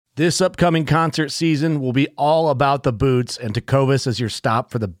This upcoming concert season will be all about the boots, and Tecovas is your stop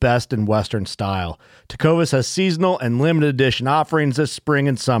for the best in Western style. Tecovas has seasonal and limited edition offerings this spring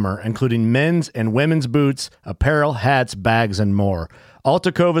and summer, including men's and women's boots, apparel, hats, bags, and more. All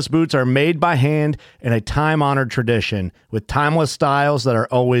Tecovas boots are made by hand in a time-honored tradition with timeless styles that are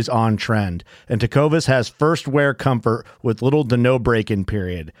always on trend. And Tecovas has first wear comfort with little to no break-in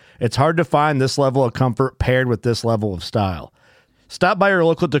period. It's hard to find this level of comfort paired with this level of style. Stop by your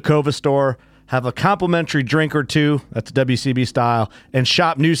local Tecovas store, have a complimentary drink or two, that's WCB style, and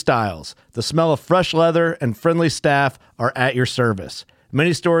shop new styles. The smell of fresh leather and friendly staff are at your service.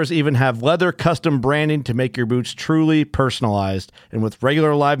 Many stores even have leather custom branding to make your boots truly personalized. And with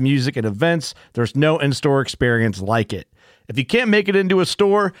regular live music and events, there's no in-store experience like it. If you can't make it into a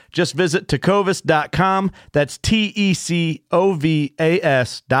store, just visit tecovas.com. That's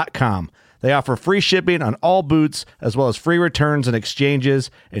TECOVAS.com. They offer free shipping on all boots, as well as free returns and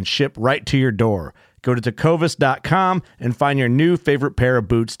exchanges, and ship right to your door. Go to tecovas.com and find your new favorite pair of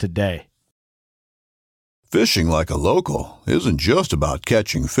boots today. Fishing like a local isn't just about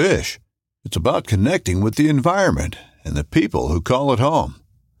catching fish. It's about connecting with the environment and the people who call it home.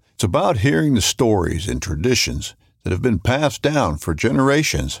 It's about hearing the stories and traditions that have been passed down for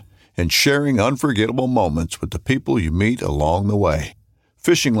generations and sharing unforgettable moments with the people you meet along the way.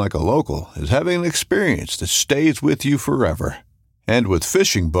 Fishing like a local is having an experience that stays with you forever. And with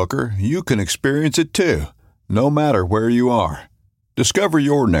Fishing Booker, you can experience it too, no matter where you are. Discover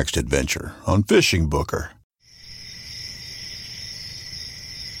your next adventure on Fishing Booker.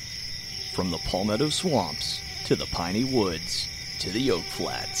 From the Palmetto Swamps to the Piney Woods to the Oak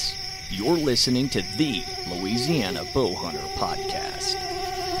Flats, you're listening to the Louisiana Bowhunter Podcast.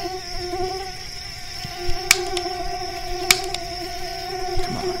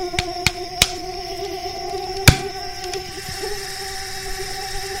 Come on.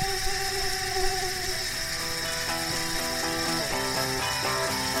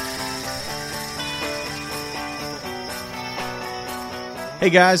 Hey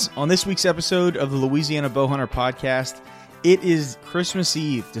guys, on this week's episode of the Louisiana Bowhunter Podcast, it is Christmas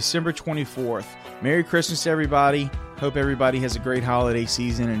Eve, December 24th. Merry Christmas, everybody. Hope everybody has a great holiday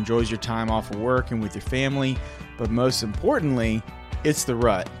season and enjoys your time off of work and with your family. But most importantly, it's the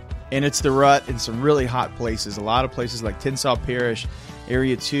rut. And it's the rut in some really hot places. A lot of places like Tensas Parish,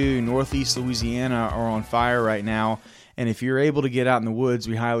 Area 2, Northeast Louisiana are on fire right now. And if you're able to get out in the woods,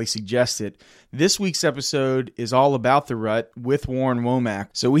 we highly suggest it. This week's episode is all about the rut with Warren Womack.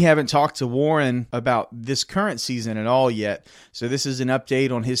 So we haven't talked to Warren about this current season at all yet. So this is an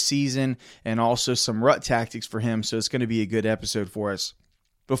update on his season and also some rut tactics for him. So it's going to be a good episode for us.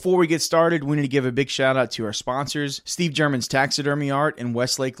 Before we get started, we need to give a big shout out to our sponsors, Steve German's Taxidermy Art in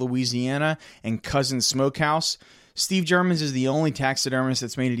Westlake, Louisiana, and Cousins Smokehouse. Steve German's is the only taxidermist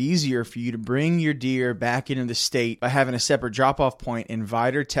that's made it easier for you to bring your deer back into the state by having a separate drop-off point in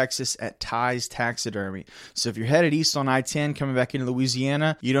Vidor, Texas at Ty's Taxidermy. So if you're headed east on I-10 coming back into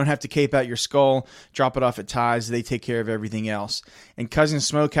Louisiana, you don't have to cape out your skull, drop it off at Ty's. They take care of everything else. And Cousins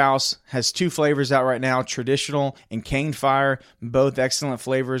Smokehouse has 2 flavors out right now, traditional and cane fire, both excellent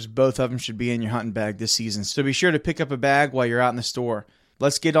flavors. Both of them should be in your hunting bag this season. So be sure to pick up a bag while you're out in the store.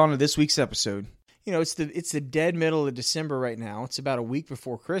 Let's get on to this week's episode. You know, it's the dead middle of December right now. It's about a week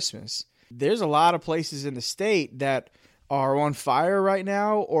before Christmas. There's a lot of places in the state that are on fire right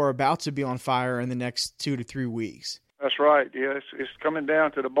now or about to be on fire in the next 2 to 3 weeks. That's right. Yeah, it's coming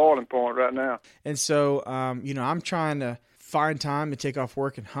down to the boiling point right now. And so, I'm trying to find time to take off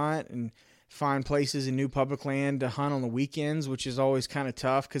work and hunt and find places in new public land to hunt on the weekends, which is always kind of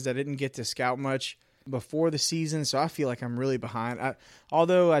tough because I didn't get to scout much before the season. So I feel like I'm really behind.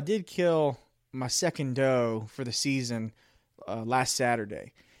 Although I did kill my second doe for the season last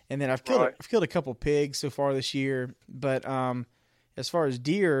Saturday, and then I've killed a couple pigs so far this year. But as far as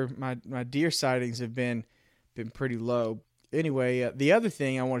deer, my deer sightings have been pretty low. Anyway, the other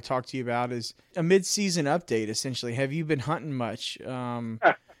thing I want to talk to you about is a mid-season update. Essentially, have you been hunting much? Yeah,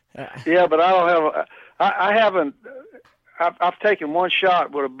 but I don't have. I haven't. I've taken one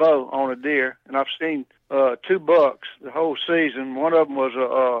shot with a bow on a deer, and I've seen 2 bucks the whole season. One of them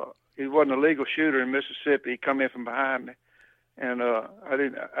was he wasn't a legal shooter in Mississippi. He come in from behind me, and I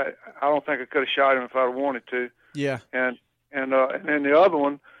don't think I could have shot him if I'd wanted to. Yeah. And then the other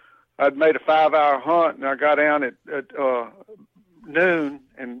one, I'd made a 5-hour hunt, and I got down at noon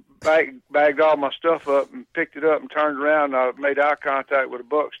and bagged all my stuff up and picked it up and turned around. And I made eye contact with a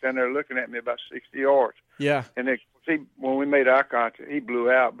buck standing there looking at me about 60 yards. Yeah. And then when we made eye contact, he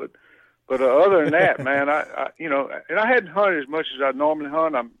blew out. But other than that, man, I and I hadn't hunted as much as I normally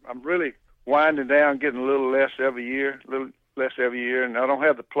hunt. I'm really winding down, getting a little less every year, a less every year, and I don't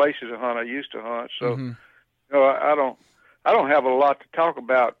have the places to hunt I used to hunt. So, I don't have a lot to talk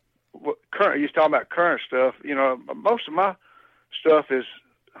about. You're talking about current stuff. Most of my stuff is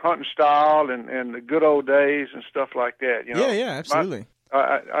hunting style and the good old days and stuff like that. Yeah, absolutely.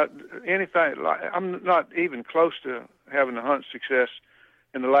 Anything I'm not even close to having the hunt success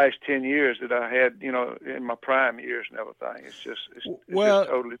in the last 10 years that I had, in my prime years and everything. It's just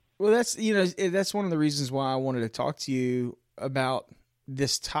totally. Well, that's one of the reasons why I wanted to talk to you about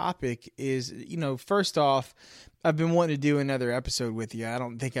this topic is, first off, I've been wanting to do another episode with you. I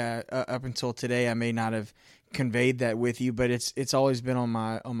don't think up until today, I may not have conveyed that with you, but it's always been on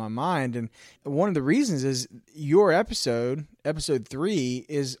my mind. And one of the reasons is your episode 3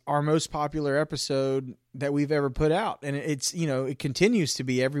 is our most popular episode that we've ever put out. And it's, it continues to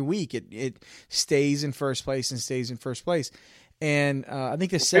be every week. It stays in first place and stays in first place. And I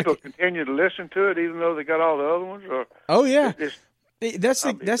think people continue to listen to it, even though they got all the other ones. Or oh yeah. That's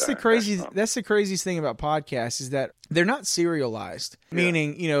the craziest thing about podcasts is that they're not serialized. Yeah.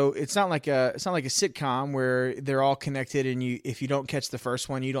 Meaning, it's not like a sitcom where they're all connected, and if you don't catch the first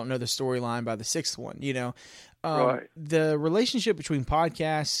one, you don't know the storyline by the sixth one. Right. The relationship between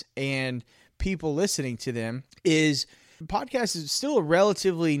podcasts and people listening to them is. Podcast is still a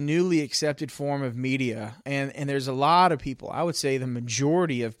relatively newly accepted form of media, and there's a lot of people. I would say the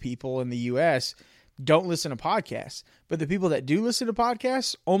majority of people in the U.S. don't listen to podcasts, but the people that do listen to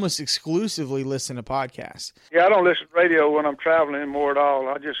podcasts almost exclusively listen to podcasts. Yeah, I don't listen to radio when I'm traveling anymore at all.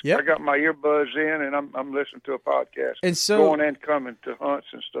 I got my earbuds in and I'm listening to a podcast. And so going and coming to hunts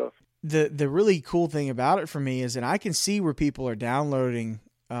and stuff. The really cool thing about it for me is that I can see where people are downloading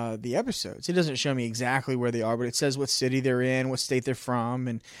the episodes. It doesn't show me exactly where they are, but it says what city they're in, what state they're from.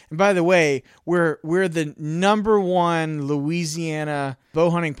 And by the way, we're the number 1 Louisiana bow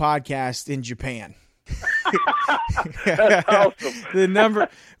hunting podcast in Japan. That's awesome.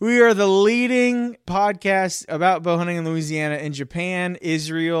 We are the leading podcast about bow hunting in Louisiana in Japan,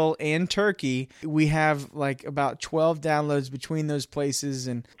 Israel, and Turkey. We have like about 12 downloads between those places.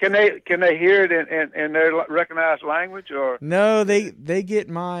 And can they hear it in their recognized language, or no? They get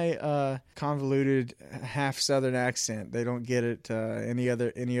my convoluted half Southern accent. They don't get it any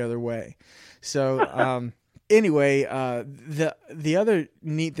other way. So. Anyway, the other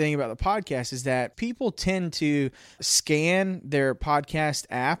neat thing about the podcast is that people tend to scan their podcast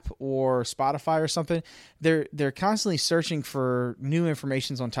app or Spotify or something. They're constantly searching for new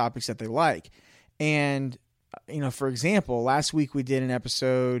information on topics that they like. And, for example, last week we did an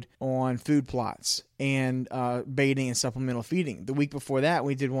episode on food plots and baiting and supplemental feeding. The week before that,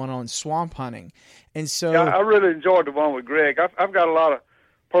 we did one on swamp hunting. And so I really enjoyed the one with Greg. I've got a lot of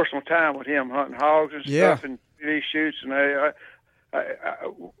personal time with him hunting hogs and stuff and these shoots, and at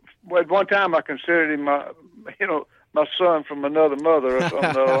one time I considered him my son from another mother or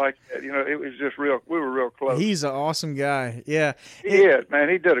something like that. It was just we were real close. He's an awesome guy. Yeah, he is, man.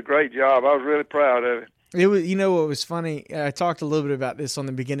 He did a great job. I was really proud of it. It was, what was funny? I talked a little bit about this on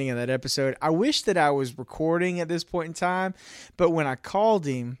the beginning of that episode. I wish that I was recording at this point in time, but when I called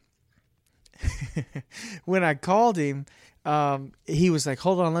him, he was like,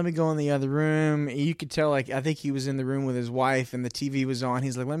 hold on, let me go in the other room. You could tell, I think he was in the room with his wife and the TV was on.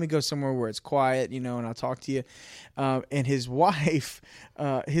 He's like, let me go somewhere where it's quiet, and I'll talk to you. And his wife,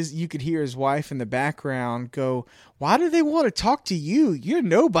 you could hear his wife in the background go, why do they want to talk to you? You're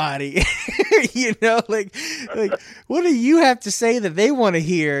nobody. What do you have to say that they want to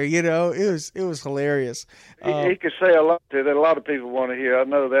hear? It was hilarious. He could say a lot that a lot of people want to hear. I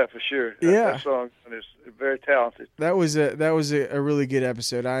know that for sure. Yeah. That song is very talented. That was a really good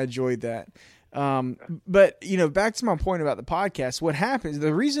episode. I enjoyed that. But back to my point about the podcast, what happens,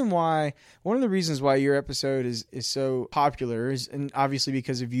 one of the reasons why your episode is so popular is, and obviously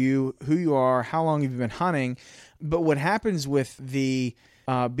because of you, who you are, how long you've been hunting. But what happens with the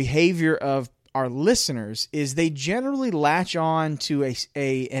behavior of our listeners is they generally latch on to an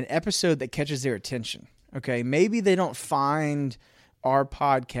episode that catches their attention. Okay. Maybe they don't find our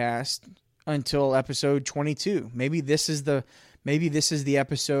podcast until episode 22. Maybe this is the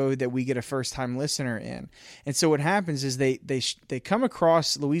episode that we get a first-time listener in. And so what happens is they come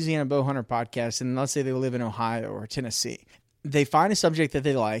across Louisiana Bow Hunter podcast, and let's say they live in Ohio or Tennessee. They find a subject that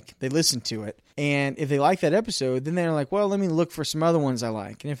they like, they listen to it, and if they like that episode, then they're like, well, let me look for some other ones I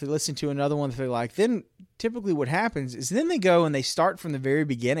like. And if they listen to another one that they like, then typically what happens is then they go and they start from the very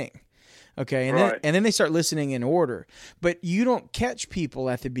beginning. Okay, and then they start listening in order. But you don't catch people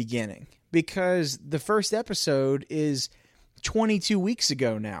at the beginning because the first episode is 22 weeks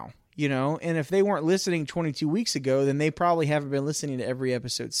ago now. And if they weren't listening 22 weeks ago, then they probably haven't been listening to every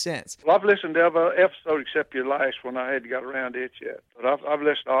episode since. Well, I've listened to every episode except your last one. I hadn't got around to it yet, but I've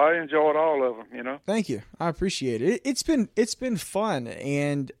listened. I enjoyed all of them. Thank you. I appreciate it. It's been fun,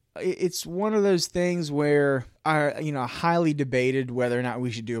 and it's one of those things where I highly debated whether or not we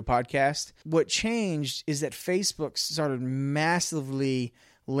should do a podcast. What changed is that Facebook started massively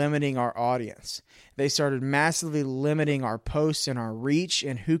limiting our audience. They started massively limiting our posts and our reach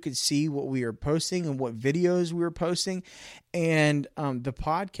and who could see what we were posting and what videos we were posting. And the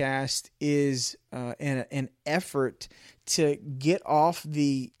podcast is an effort to get off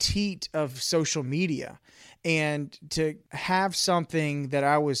the teat of social media and to have something that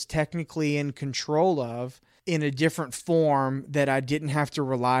I was technically in control of in a different form, that I didn't have to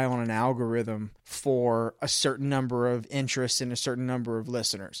rely on an algorithm for a certain number of interests and a certain number of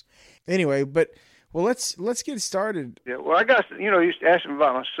listeners. Anyway, let's get started. Yeah, well, I got, you used to ask me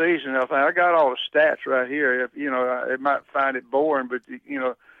about my season and everything. I got all the stats right here. It might find it boring, but,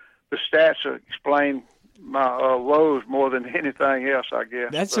 the stats explain my woes more than anything else, I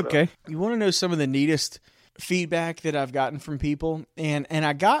guess. That's okay. You want to know some of the neatest feedback that I've gotten from people? And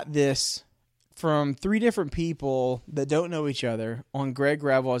I got this from 3 different people that don't know each other on Greg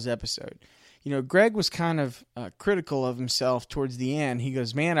Raval's episode. Greg was kind of critical of himself towards the end. He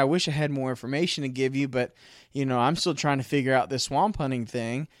goes, "Man, I wish I had more information to give you, but I'm still trying to figure out this swamp hunting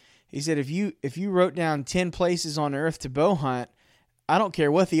thing." He said, if you wrote down 10 places on earth to bow hunt, I don't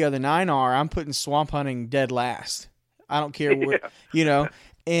care what the other 9 are, I'm putting swamp hunting dead last. I don't care what,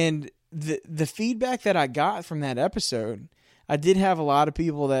 And the feedback that I got from that episode, I did have a lot of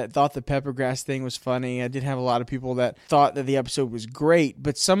people that thought the peppergrass thing was funny. I did have a lot of people that thought that the episode was great.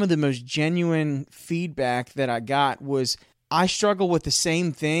 But some of the most genuine feedback that I got was, I struggle with the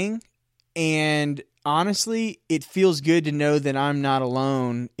same thing. And honestly, it feels good to know that I'm not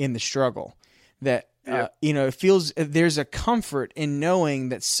alone in the struggle. That, it feels, there's a comfort in knowing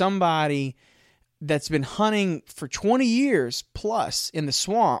that somebody that's been hunting for 20 years plus in the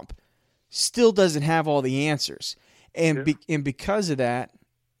swamp still doesn't have all the answers. And because of that,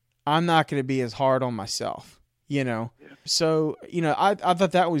 I'm not going to be as hard on myself, So, I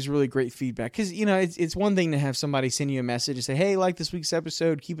thought that was really great feedback, because, it's one thing to have somebody send you a message and say, "Hey, like this week's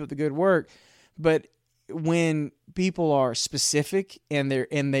episode, keep up the good work." But when people are specific and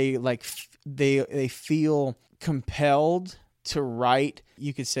they feel compelled to write,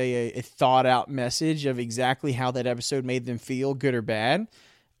 you could say a thought out message of exactly how that episode made them feel, good or bad.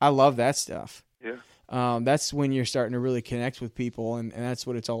 I love that stuff. Yeah. That's when you're starting to really connect with people, and that's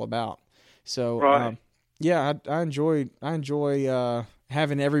what it's all about. So, right. I enjoy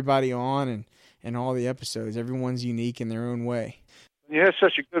having everybody on and all the episodes. Everyone's unique in their own way. You had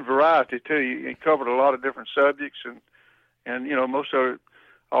such a good variety too. You covered a lot of different subjects, and most of it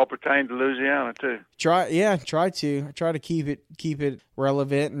all pertain to Louisiana too. I try to keep it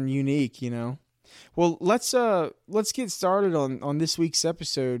relevant and unique. Well, let's get started on this week's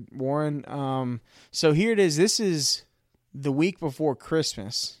episode, Warren. So here it is. This is the week before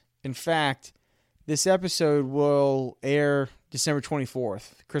Christmas. In fact, this episode will air December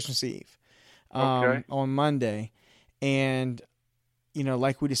 24th, Christmas Eve, on Monday. And,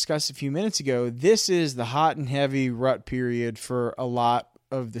 like we discussed a few minutes ago, this is the hot and heavy rut period for a lot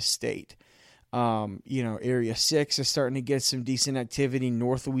of the state. Area 6 is starting to get some decent activity.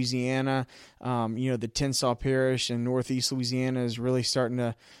 North Louisiana, the Tensas Parish and Northeast Louisiana is really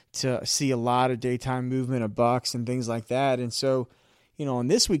starting to see a lot of daytime movement of bucks and things like that. And so, on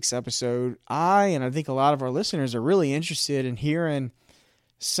this week's episode, I think a lot of our listeners are really interested in hearing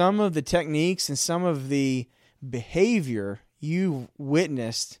some of the techniques and some of the behavior you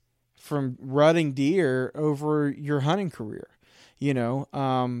witnessed from rutting deer over your hunting career.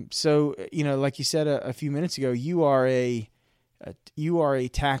 So, like you said a few minutes ago, you are a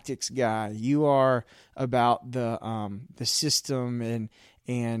tactics guy. You are about the system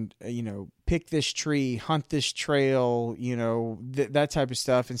and pick this tree, hunt this trail, that type of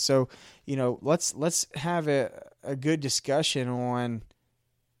stuff. And so, let's have a good discussion on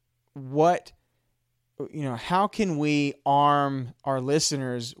how can we arm our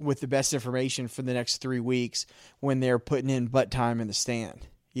listeners with the best information for the next 3 weeks when they're putting in butt time in the stand,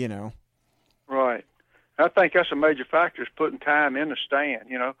 Right. I think that's a major factor, is putting time in the stand,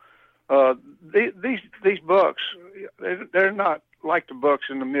 These bucks, they're not like the bucks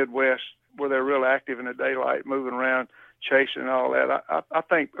in the Midwest where they're real active in the daylight, moving around, chasing and all that. I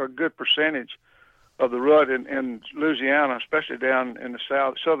think a good percentage of the rut in Louisiana, especially down in the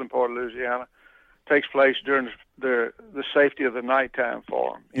southern part of Louisiana, takes place during the safety of the nighttime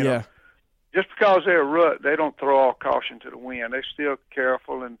for them. You know? Just because they're a rut, they don't throw all caution to the wind. They're still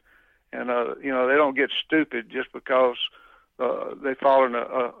careful, and and they don't get stupid just because they fall in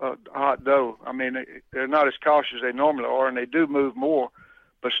a hot doe. I mean, they're not as cautious as they normally are, and they do move more,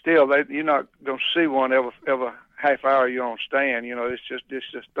 but still, you're not going to see one ever half hour you're on stand. It's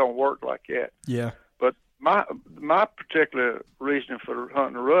just don't work like that. Yeah. But my particular reason for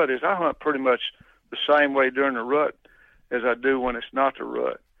hunting the rut is I hunt pretty much the same way during the rut as I do when it's not the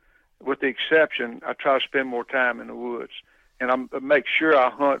rut. With the exception, I try to spend more time in the woods, and I make sure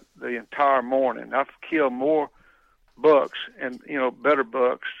I hunt the entire morning. I've killed more bucks and better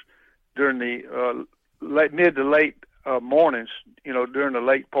bucks during the mid to late mornings, during the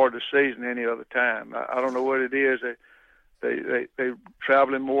late part of the season than any other time. I don't know what it is. They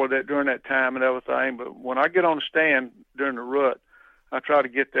traveling more during that time and everything. But when I get on the stand during the rut, I try to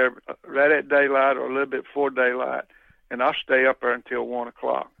get there right at daylight or a little bit before daylight, and I'll stay up there until 1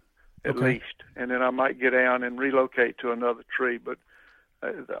 o'clock at least, and then I might get down and relocate to another tree. But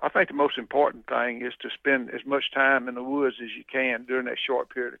I think the most important thing is to spend as much time in the woods as you can during that short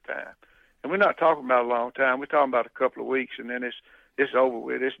period of time. And we're not talking about a long time. We're talking about a couple of weeks, and then it's over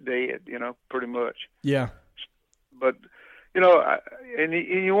with. It's dead, pretty much. Yeah. But and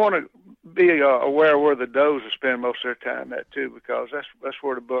you want to be aware of where the does will spend most of their time at too, because that's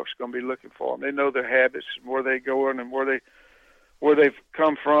where the buck's going to be looking for them. They know their habits, where they going, and where they've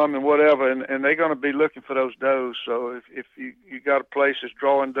come from, and whatever, and they're going to be looking for those does. So if you got a place that's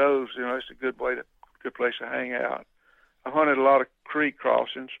drawing does, it's a good place to hang out. I hunted a lot of creek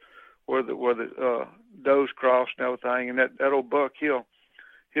crossings where the does cross and everything, and that old buck he'll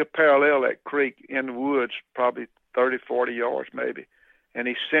parallel that creek in the woods probably 30, 40 yards maybe, and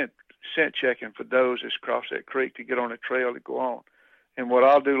he's scent checking for does that's across that creek to get on the trail to go on. And what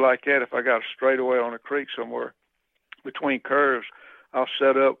I'll do like that, if I got a straightaway on a creek somewhere between curves, I'll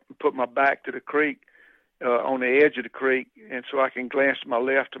set up and put my back to the creek on the edge of the creek, and so I can glance to my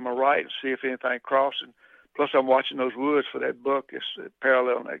left and my right and see if anything crossing. Plus, I'm watching those woods for that buck that's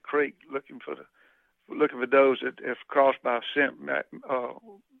parallel on that creek, looking for those that have crossed by scent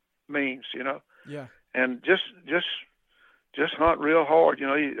means, Yeah. And just hunt real hard.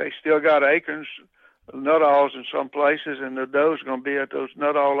 They still got acorns, nut-alls in some places, and the does are going to be at those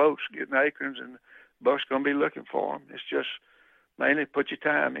nut-all oaks getting acorns, and the buck's going to be looking for them. It's just mainly put your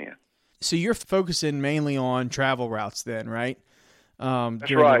time in. So you're focusing mainly on travel routes then, right?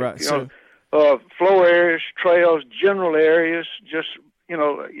 That's right. Flow areas, trails, general areas, just,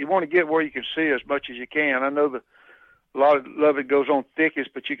 you want to get where you can see as much as you can. I know that a lot of it goes on thickets,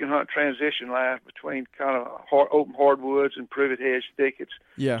 but you can hunt transition lines between kind of open hardwoods and privet hedge thickets,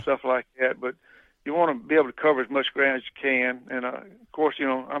 stuff like that. But you want to be able to cover as much ground as you can. And, of course,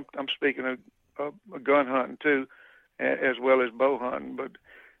 I'm speaking of gun hunting too, as well as bow hunting.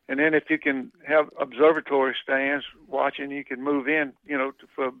 And then if you can have observatory stands watching, you can move in,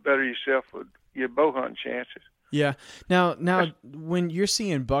 to better yourself with your bow hunting chances. Yeah. Now, when you're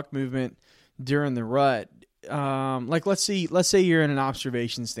seeing buck movement during the rut, like let's say you're in an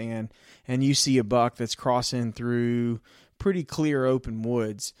observation stand and you see a buck that's crossing through pretty clear open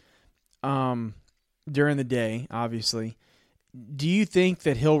woods, during the day, obviously. Do you think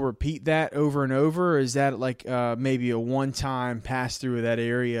that he'll repeat that over and over, or is that like maybe a one-time pass through that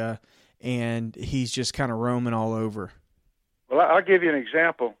area and he's just kind of roaming all over? Well, I'll give you an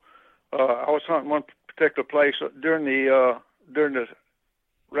example. I was hunting one particular place during the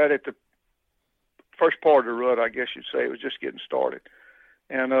right at the first part of the rut, I guess you'd say. It was just getting started.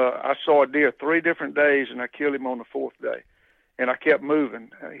 And I saw a deer 3 different days, and I killed him on the 4th day. And I kept moving.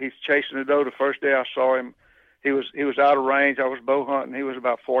 He's chasing the doe. The first day I saw him, he was out of range. I was bow hunting. He was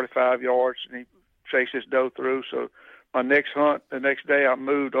about 45 yards, and he chased his doe through. So my next hunt, the next day, I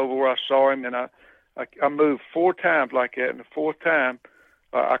moved over where I saw him, and I moved 4 times like that. And the 4th time,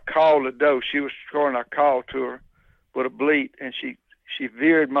 I called the doe. She was scoring. I called to her with a bleat, and she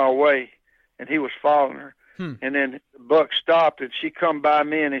veered my way, and he was following her. And then the buck stopped, and she come by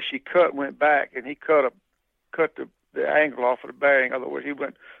me, and she went back, and he cut the angle off of the bearing. In other words, he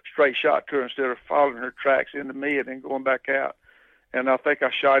went straight shot to her instead of following her tracks into me and then going back out. And I think I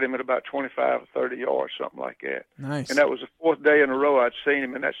shot him at about 25 or 30 yards, something like that. Nice. And that was the 4th day in a row I'd seen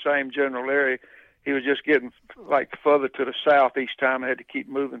him in that same general area. He was just getting like further to the south each time. I had to keep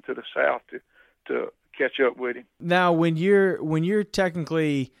moving to the south to catch up with him. Now, when you're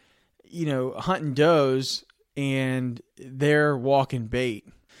technically, hunting does and they're walking bait,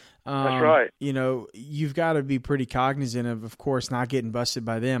 that's right. You've got to be pretty cognizant of course, not getting busted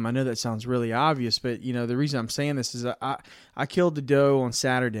by them. I know that sounds really obvious, but the reason I'm saying this is I killed a doe on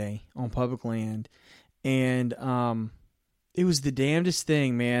Saturday on public land, and it was the damnedest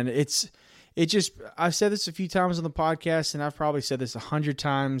thing, man. I've said this a few times on the podcast, and I've probably said this 100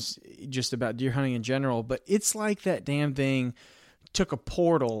 times just about deer hunting in general, but it's like that damn thing took a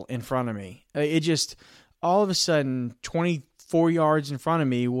portal in front of me. It just, all of a sudden, 24 yards in front of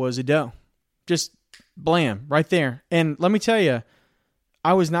me was a doe. Just blam, right there. And let me tell you,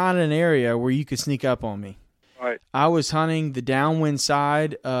 I was not in an area where you could sneak up on me. Right. I was hunting the downwind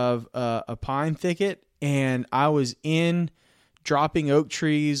side of a pine thicket, and I was in dropping oak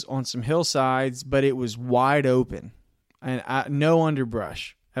trees on some hillsides, but it was wide open and no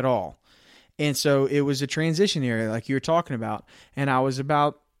underbrush at all. And so it was a transition area like you were talking about. And I was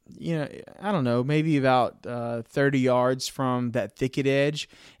about, I don't know, maybe about 30 yards from that thicket edge.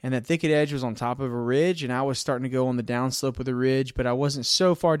 And that thicket edge was on top of a ridge, and I was starting to go on the downslope of the ridge, but I wasn't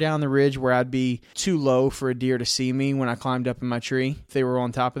so far down the ridge where I'd be too low for a deer to see me when I climbed up in my tree if they were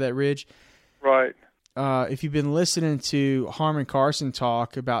on top of that ridge. Right. If you've been listening to Harmon Carson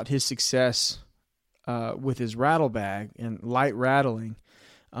talk about his success with his rattle bag and light rattling,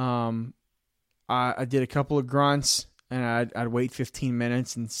 I did a couple of grunts, and I'd wait 15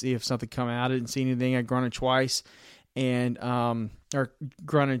 minutes and see if something come out. I didn't see anything. I grunted twice, and or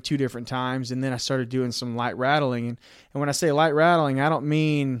grunted 2 different times, and then I started doing some light rattling. And when I say light rattling, I don't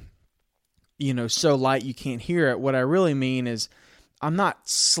mean so light you can't hear it. What I really mean is I'm not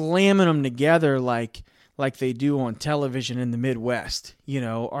slamming them together like they do on television in the Midwest.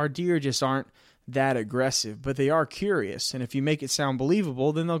 Our deer just aren't that aggressive, but they are curious. And if you make it sound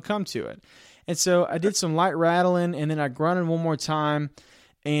believable, then they'll come to it. And so I did some light rattling, and then I grunted one more time.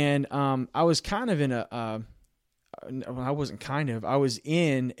 And I was kind of in I was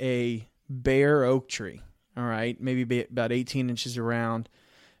in a bare oak tree. All right. Maybe about 18 inches around.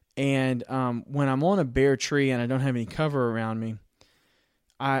 And when I'm on a bare tree and I don't have any cover around me,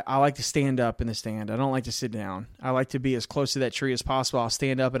 I like to stand up in the stand. I don't like to sit down. I like to be as close to that tree as possible. I'll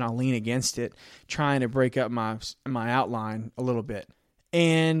stand up and I'll lean against it, trying to break up my outline a little bit.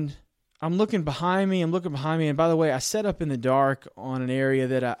 And I'm looking behind me. And by the way, I set up in the dark on an area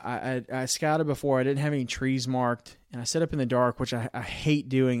that I scouted before. I didn't have any trees marked. And I set up in the dark, which I hate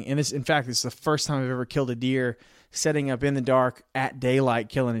doing. And this is the first time I've ever killed a deer, setting up in the dark at daylight,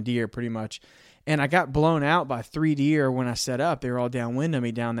 killing a deer pretty much. And I got blown out by 3 deer when I set up. They were all downwind of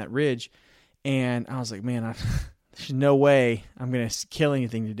me down that ridge. And I was like, man, there's no way I'm going to kill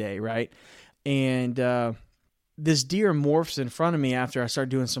anything today, right? And this deer morphs in front of me after I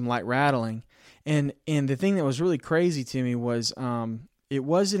started doing some light rattling. And the thing that was really crazy to me was it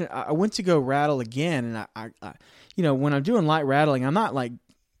wasn't – I went to go rattle again. And I when I'm doing light rattling, I'm not like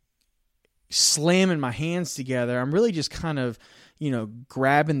slamming my hands together. I'm really just kind of,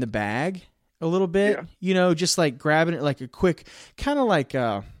 grabbing the bag a little bit, just like grabbing it like a quick, kind of like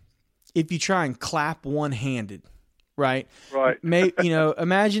if you try and clap one-handed, right? Right.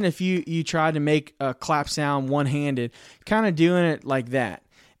 Imagine if you tried to make a clap sound one-handed, kind of doing it like that.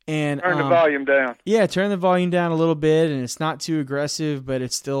 And turn the volume down. Yeah, turn the volume down a little bit, and it's not too aggressive, but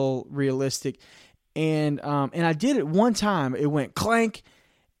it's still realistic. And I did it one time. It went clank,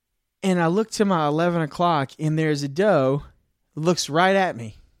 and I looked to my 11 o'clock, and there's a doe looks right at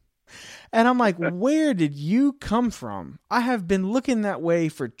me. And I'm like, where did you come from? I have been looking that way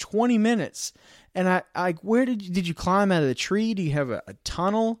for 20 minutes. And where did you climb out of the tree? Do you have a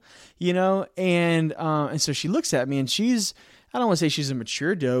tunnel? And so she looks at me, and I don't want to say she's a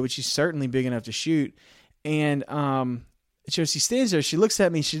mature doe, but she's certainly big enough to shoot. And so she stands there, she looks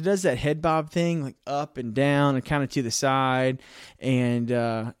at me, she does that head bob thing, like up and down and kind of to the side. And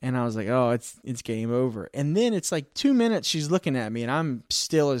I was like, oh, it's game over. And then it's like 2 minutes she's looking at me, and I'm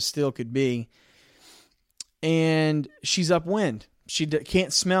still as still could be. And she's upwind. She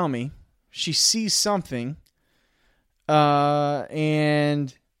can't smell me. She sees something.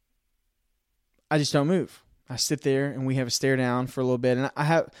 And I just don't move. I sit there, and we have a stare down for a little bit. And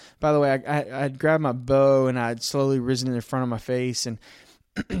by the way, I'd grabbed my bow, and I'd slowly risen in front of my face and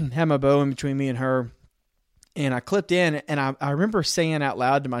had my bow in between me and her. And I clipped in, and I remember saying out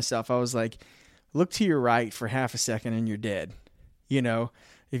loud to myself, I was like, look to your right for half a second and you're dead.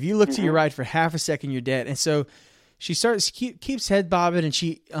 If you look to your right for half a second, you're dead. And so she keeps head bobbing, and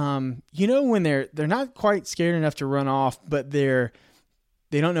she, when they're not quite scared enough to run off, but they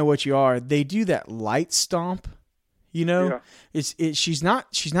don't know what you are. They do that light stomp, Yeah. She's not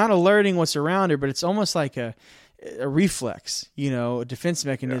alerting what's around her, but it's almost like a reflex, a defense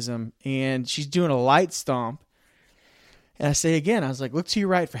mechanism. Yeah. And she's doing a light stomp. And I say again, I was like, look to your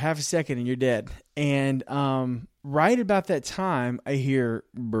right for half a second and you're dead. And right about that time, I hear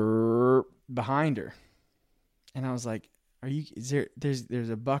burp behind her. And I was like, there's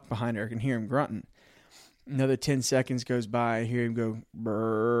a buck behind her. I can hear him grunting. Another 10 seconds goes by. I hear him go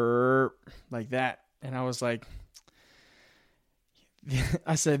burp like that. And I was like,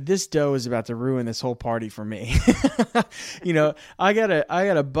 I said, this doe is about to ruin this whole party for me. You know, I got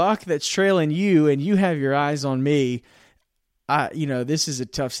a buck that's trailing you and you have your eyes on me. This is a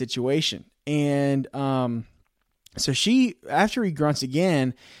tough situation. And, so she, after he grunts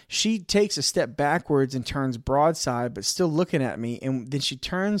again, she takes a step backwards and turns broadside, but still looking at me. And then she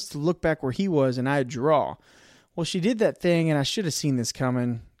turns to look back where he was, and I draw. Well, she did that thing, and I should have seen this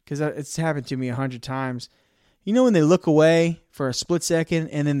coming because it's happened to me 100 times. You know when they look away for a split second,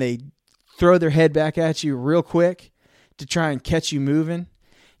 and then they throw their head back at you real quick to try and catch you moving?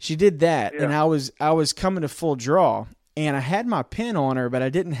 She did that, and I was coming to full draw. And I had my pin on her, but I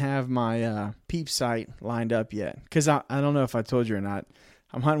didn't have my peep sight lined up yet. Because I don't know if I told you or not.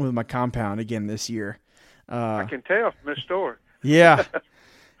 I'm hunting with my compound again this year. I can tell from this story. Yeah.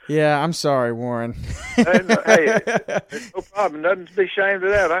 Yeah, I'm sorry, Warren. Hey, no problem. Nothing to be ashamed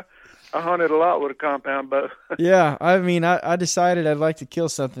of that. I hunted a lot with a compound bow. Yeah, I mean, I decided I'd like to kill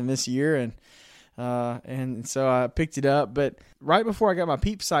something this year, and so I picked it up. But right before I got my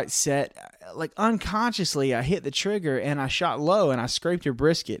peep sight set, like unconsciously, I hit the trigger and I shot low and I scraped her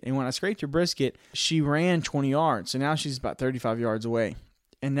brisket. And when I scraped her brisket, she ran 20 yards. So now she's about 35 yards away.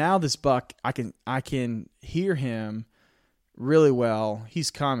 And now this buck, I can hear him really well. He's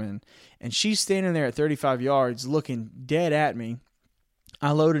coming. And she's standing there at 35 yards looking dead at me.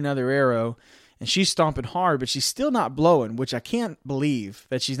 I load another arrow and she's stomping hard, but she's still not blowing, which I can't believe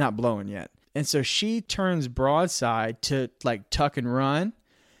that she's not blowing yet. And so she turns broadside to like tuck and run.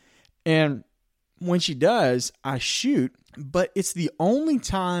 And when she does, I shoot. But it's the only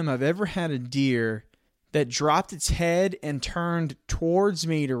time I've ever had a deer that dropped its head and turned towards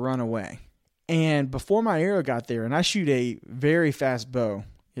me to run away. And before my arrow got there, and I shoot a very fast bow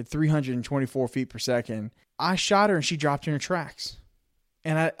at 324 feet per second, I shot her and she dropped in her tracks.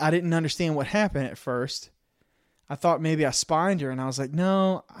 And I didn't understand what happened at first. I thought maybe I spined her, and I was like,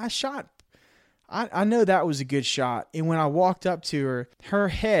 no, I shot. I know that was a good shot. And when I walked up to her, her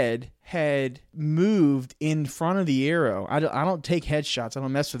head had moved in front of the arrow. I don't take headshots. I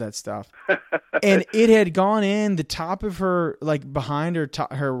don't mess with that stuff. And it had gone in the top of her, like behind her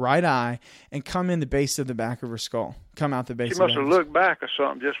her right eye, and come in the base of the back of her skull. Come out the base. She must have looked back or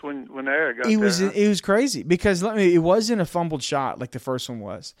something just when the arrow got there. It was crazy because it wasn't a fumbled shot like the first one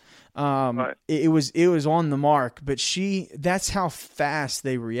was. Right. It was on the mark, but that's how fast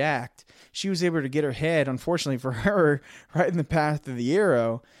they react. She was able to get her head, unfortunately for her, right in the path of the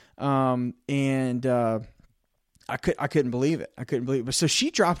arrow. I couldn't believe it. I couldn't believe it. But so she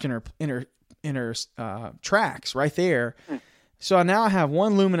dropped in her tracks right there. So now I have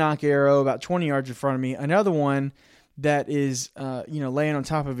one Womack arrow about 20 yards in front of me, another one that is laying on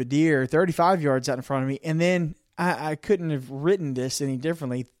top of a deer 35 yards out in front of me, and then I couldn't have written this any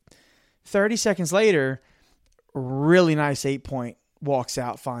differently. 30 seconds later, really nice 8-point walks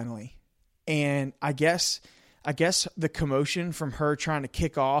out finally. And I guess the commotion from her trying to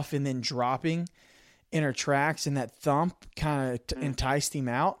kick off and then dropping in her tracks and that thump kind of enticed him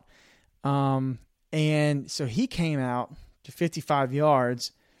out. And so he came out to 55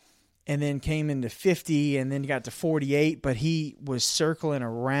 yards and then came into 50 and then got to 48, but he was circling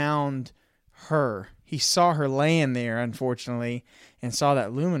around her. He saw her laying there, unfortunately, and saw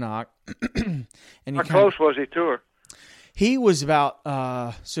that Womack. And how close was he to her? He was about,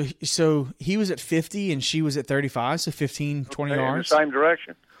 so he was at 50 and she was at 35, so 15, 20 yards. In the same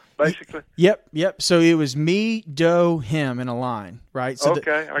direction, basically? Yep. So it was me, doe, him in a line, right? So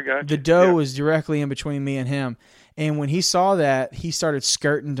okay, I got you. The doe was directly in between me and him. And when he saw that, he started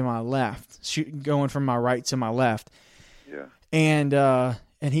skirting to my left, going from my right to my left. Yeah.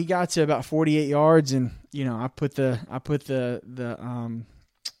 And he got to about 48 yards, and I put the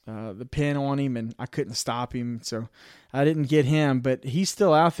pin on him, and I couldn't stop him, so I didn't get him. But he's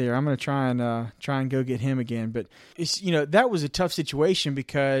still out there. I'm going to try and go get him again. But it's that was a tough situation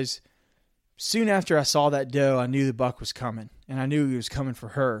because soon after I saw that doe, I knew the buck was coming, and I knew he was coming for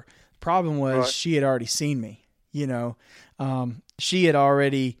her. Problem was She had already seen me. She had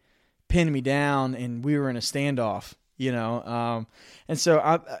already pinned me down, and we were in a standoff. And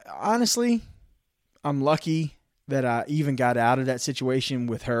so honestly, I'm lucky that I even got out of that situation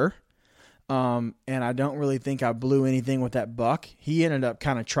with her. And I don't really think I blew anything with that buck. He ended up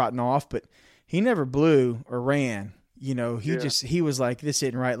kind of trotting off, but he never blew or ran. He was like, this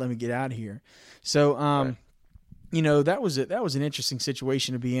isn't right. Let me get out of here. So, that was an interesting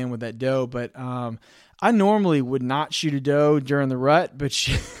situation to be in with that doe, but, I normally would not shoot a doe during the rut, but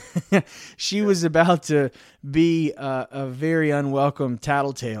she was about to be a very unwelcome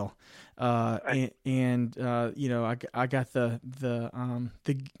tattletale. and you know, I got the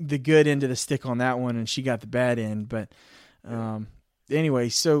good end of the stick on that one, and she got the bad end. But anyway,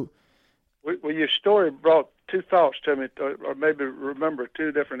 so well, your story brought two thoughts to me, or maybe remember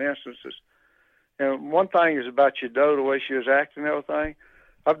two different instances. And one thing is about your doe, the way she was acting and everything.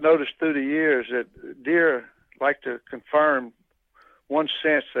 I've noticed through the years that deer like to confirm one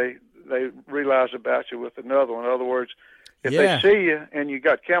sense they realize about you with another one. In other words, if they see you and you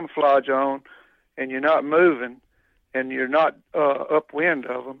got camouflage on and you're not moving and you're not upwind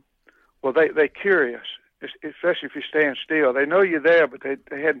of them, well, they're curious, especially if you're staying still. They know you're there, but they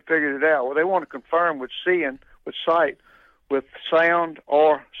hadn't figured it out. Well, they want to confirm with sight, with sound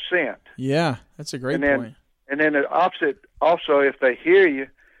or scent. Yeah, that's a great point. And then the opposite, also, if they hear you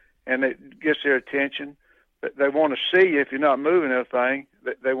and it gets their attention, they want to see you. If you're not moving anything,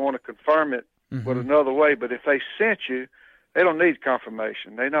 they want to confirm it with another way. But if they sense you, they don't need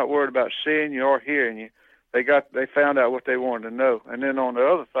confirmation. They're not worried about seeing you or hearing you. They found out what they wanted to know. And then on the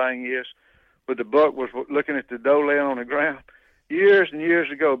other thing is, with the buck was looking at the doe laying on the ground. Years and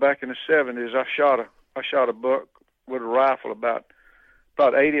years ago, back in the 70s, I shot a buck with a rifle about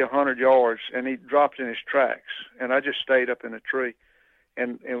 80, 100 yards, and he dropped in his tracks. And I just stayed up in a tree.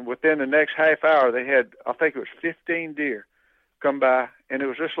 And within the next half hour, they had, I think it was 15 deer come by, and it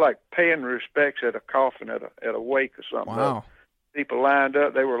was just like paying respects at a coffin, at a wake or something. Wow. People lined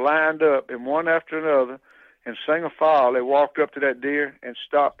up. They were lined up, and one after another, in single file, they walked up to that deer and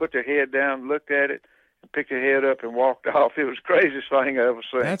stopped, put their head down, looked at it, and picked their head up and walked off. It was the craziest thing I ever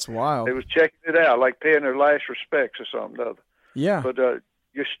seen. That's wild. They was checking it out, like paying their last respects or something or other. Yeah. But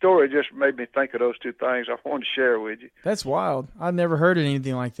your story just made me think of those two things I wanted to share with you. That's wild. I've never heard of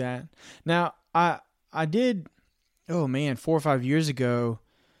anything like that. Now, I did, 4 or 5 years ago,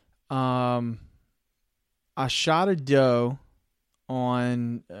 I shot a doe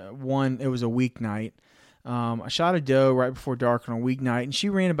on it was a weeknight. I shot a doe right before dark on a weeknight, and she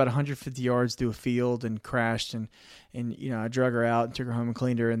ran about 150 yards through a field and crashed, and you know, I drug her out and took her home and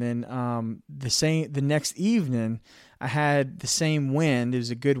cleaned her. And then the next evening, I had the same wind. It was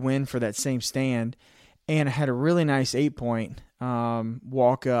a good wind for that same stand, and I had a really nice 8-point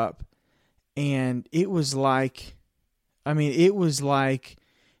walk up, and it was like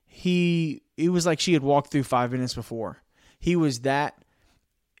she had walked through 5 minutes before. He was that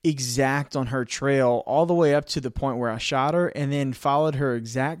exact on her trail all the way up to the point where I shot her, and then followed her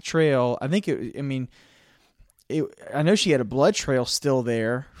exact trail. I know she had a blood trail still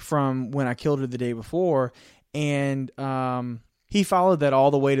there from when I killed her the day before, and he followed that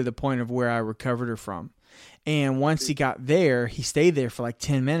all the way to the point of where I recovered her from. And once he got there, he stayed there for like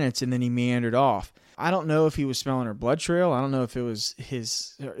 10 minutes, and then he meandered off. I don't know if he was smelling her blood trail. I don't know if it was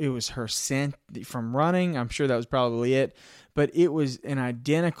her scent from running. I'm sure that was probably it, but it was an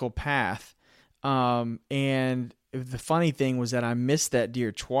identical path. And the funny thing was that I missed that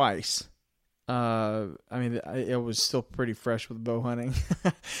deer twice. It was still pretty fresh with bow hunting,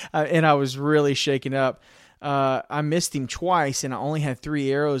 and I was really shaken up. I missed him twice, and I only had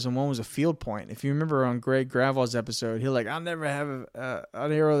 3 arrows, and one was a field point. If you remember on Greg Gravel's episode, he'll I'll never have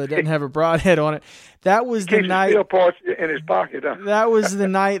an arrow that doesn't have a broadhead on it. That was the night. Field points in his pocket. Huh? That was the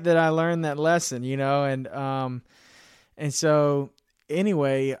night that I learned that lesson, and so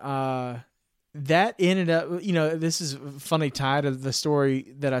anyway, that ended up, this is a funny tie to the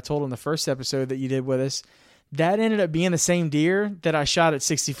story that I told on the first episode that you did with us. That ended up being the same deer that I shot at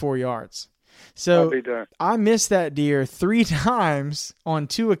 64 yards. So I missed that deer 3 times on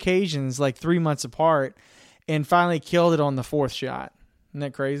 2 occasions, like 3 months apart, and finally killed it on the 4th shot. Isn't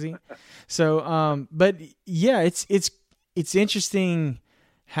that crazy? So, but yeah, it's interesting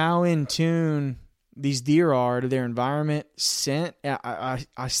how in tune these deer are to their environment, scent. I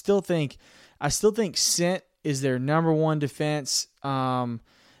still think scent is their number one defense. I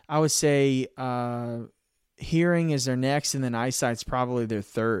would say hearing is their next, and then eyesight's probably their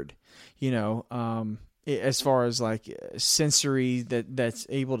third. As far as like sensory that's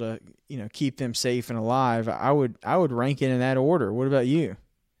able to, keep them safe and alive, I would rank it in that order. What about you?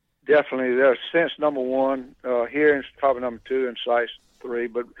 Definitely. There's sense number 1, hearing's probably number 2, and sight's 3.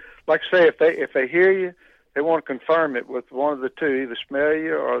 But like I say, if they hear you, they want to confirm it with one of the two, either smell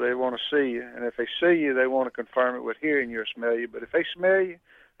you or they want to see you. And if they see you, they want to confirm it with hearing you or smell you. But if they smell you,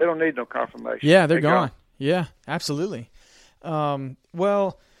 they don't need no confirmation. Yeah, they're gone. Yeah, absolutely.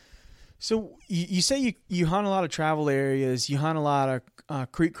 So you say you hunt a lot of travel areas, you hunt a lot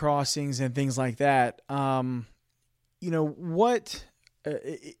of creek crossings and things like that. The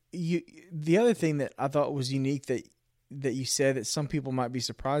other thing that I thought was unique that you said that some people might be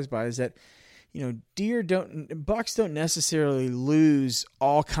surprised by is that bucks don't necessarily lose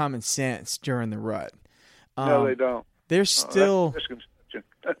all common sense during the rut. No, they don't. They're still,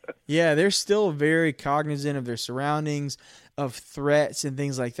 they're still very cognizant of their surroundings, of threats and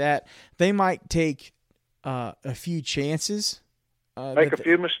things like that. They might take a few chances, make a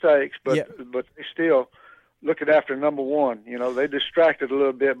few mistakes, but they still looking after number one. They distracted a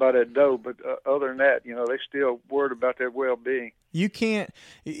little bit by that doe, but other than that, they still worried about their well-being. You can't.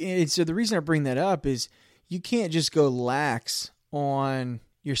 So the reason I bring that up is you can't just go lax on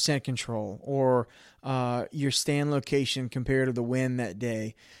your scent control or your stand location compared to the wind that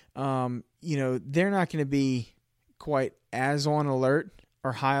day. They're not going to be quite as on alert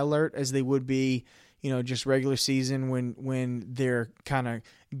or high alert as they would be, just regular season when they're kind of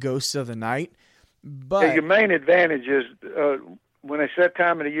ghosts of the night. But your main advantage is when it's that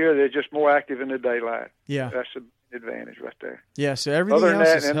time of the year, they're just more active in the daylight. Yeah, that's the advantage right there. Yeah, so everything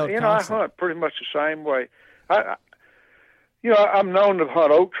else is held constant. I hunt pretty much the same way. I'm known to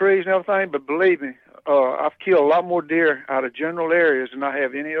hunt oak trees and everything, but believe me, I've killed a lot more deer out of general areas than I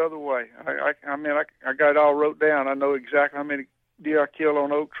have any other way. I got it all wrote down. I know exactly how many deer I kill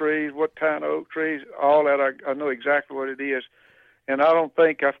on oak trees, what kind of oak trees, all that. I know exactly what it is. And I don't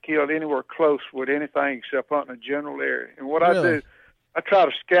think I've killed anywhere close with anything except hunting a general area. And what I do, I try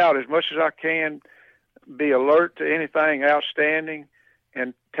to scout as much as I can, be alert to anything outstanding,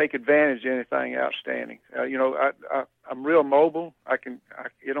 and take advantage of anything outstanding. I'm real mobile.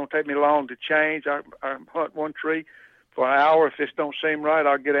 It don't take me long to change. I hunt one tree for an hour. If this don't seem right,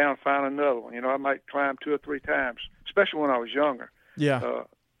 I'll get down and find another one. I might climb 2 or 3 times, especially when I was younger. Yeah.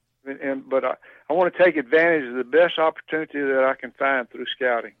 But I want to take advantage of the best opportunity that I can find through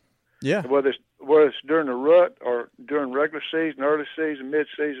scouting. Yeah. Whether it's during the rut or during regular season, early season, mid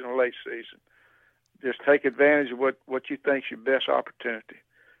season, or late season. Just take advantage of what you think is your best opportunity,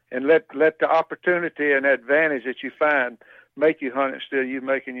 and let the opportunity and advantage that you find make you hunt instead of you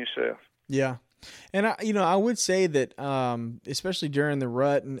making yourself. Yeah, and I would say that especially during the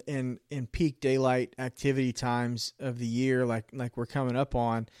rut and peak daylight activity times of the year, like we're coming up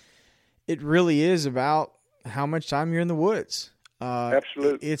on, it really is about how much time you're in the woods.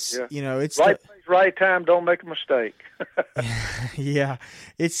 Absolutely, it's right place, right time. Don't make a mistake. Yeah,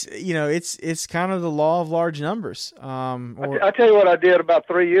 it's kind of the law of large numbers. I tell you what I did about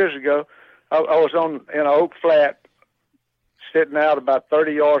 3 years ago. I was in an oak flat, sitting out about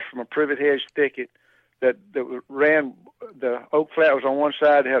 30 yards from a privet hedge thicket that ran. The oak flat was on one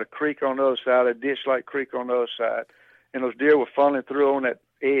side, it had a creek on the other side, a ditch-like creek on the other side, and those deer were funneling through on that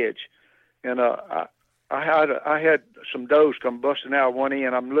edge. And I had some does come busting out one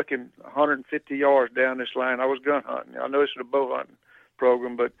end. I'm looking 150 yards down this line. I was gun hunting. I know this is a bow hunting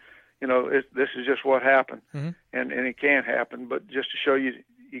program, but this is just what happened, and it can happen. But just to show you,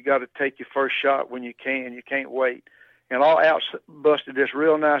 you got to take your first shot when you can. You can't wait. And all out busted this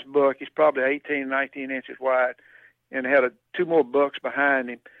real nice buck. He's probably 18, 19 inches wide, and had 2 more bucks behind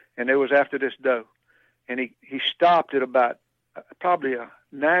him, and it was after this doe. And he stopped at about probably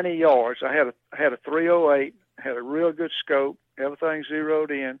 90 yards. I had a 308, had a real good scope, everything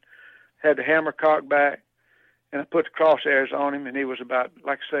zeroed in, had the hammer cocked back, and I put the crosshairs on him, and he was about,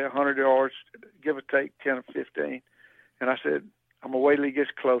 like I say, 100 yards, give or take 10 or 15. And I said, I'm going to wait till he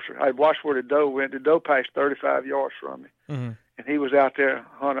gets closer. I watched where the doe went. The doe passed 35 yards from me. Mm-hmm. And he was out there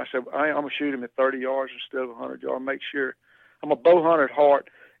hunting. I said, I'm going to shoot him at 30 yards instead of 100 yards. Make sure. I'm a bow hunter at heart,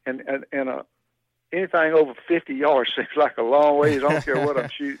 and anything over 50 yards seems like a long ways. I don't care what I'm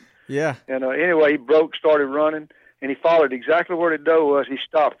shooting. Yeah. And anyway, he started running, and he followed exactly where the doe was. He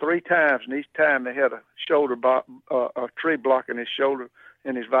stopped 3 times, and each time they had a tree blocking his shoulder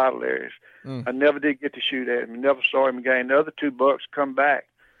and his vital areas. I never did get to shoot at him. Never saw him again. The other 2 bucks come back,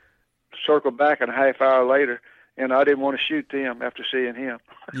 circle back, and a half hour later, and I didn't want to shoot them after seeing him.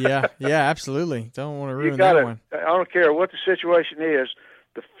 Yeah, absolutely. Don't want to ruin that one. I don't care what the situation is.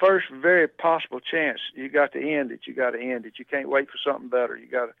 The first very possible chance, you got to end it. You got to end it. You can't wait for something better. You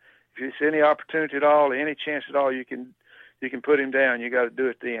got to, if it's any opportunity at all, any chance at all, you can put him down. You got to do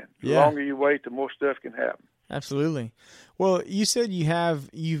it then. The longer you wait, the more stuff can happen. Absolutely. Well, you said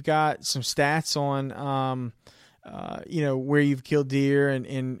you've got some stats on, where you've killed deer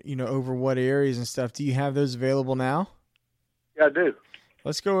and over what areas and stuff. Do you have those available now? Yeah, I do.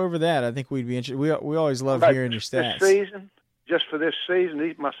 Let's go over that. I think we'd be interested. We always love hearing your stats. This season, just for this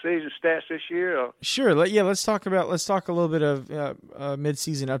season, my season stats this year. Sure. Let's talk a little bit of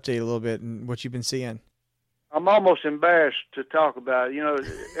mid-season update a little bit and what you've been seeing. I'm almost embarrassed to talk about it.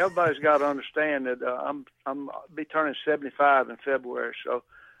 Everybody's got to understand that I'm be turning 75 in February, so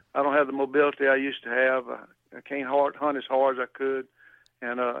I don't have the mobility I used to have. I can't hunt as hard as I could,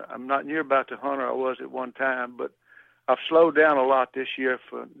 and I'm not near about the hunter I was at one time, but I've slowed down a lot this year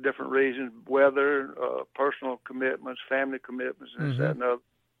for different reasons: weather, personal commitments, family commitments, and this, that, and other.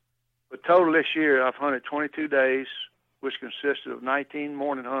 But total this year, I've hunted 22 days, which consisted of 19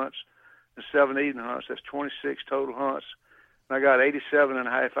 morning hunts and 7 evening hunts. That's 26 total hunts. And I got 87 and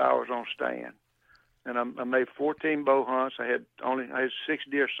a half hours on stand. And I made 14 bow hunts. I had 6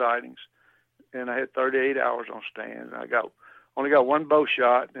 deer sightings, and I had 38 hours on stand. And I only got one bow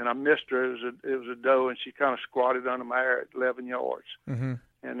shot, and I missed her. It was a doe, and she kind of squatted under my hair at 11 yards. And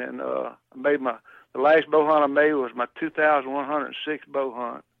then I made the last bow hunt I made was my 2,106 bow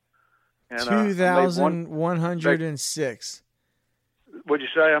hunt. And 2,106. What'd you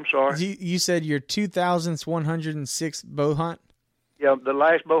say? I'm sorry. You said your 2,106 bow hunt? Yeah, the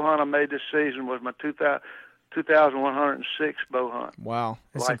last bow hunt I made this season was my 2,106 bow hunt. Wow,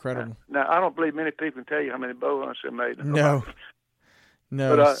 that's incredible. Now, I don't believe many people can tell you how many bow hunts they made. No,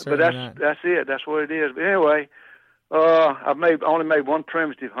 but that's it. That's what it is. But anyway, I only made one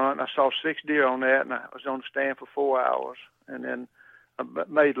primitive hunt. I saw 6 deer on that, and I was on the stand for 4 hours. And then I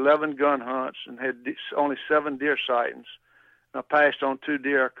made 11 gun hunts and had only 7 deer sightings. And I passed on 2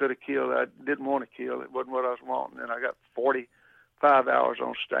 deer I could have killed. I didn't want to kill. It wasn't what I was wanting. And I got 45 hours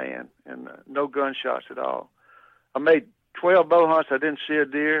on stand and no gunshots at all. I made 12 bow hunts. I didn't see a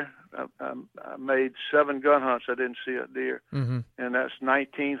deer. I made 7 gun hunts. I didn't see a deer. And that's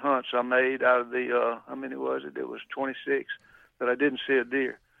 19 hunts I made out of the, how many was it? It was 26 that I didn't see a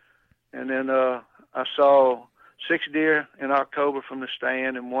deer. And then I saw 6 deer in October from the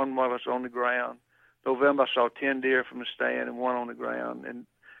stand and 1 while I was on the ground. November, I saw 10 deer from the stand and 1 on the ground. And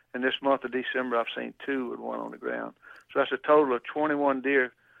this month of December, I've seen 2 with 1 on the ground. So that's a total of 21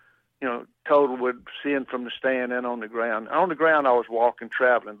 deer, total with seeing from the stand and on the ground. On the ground, I was walking,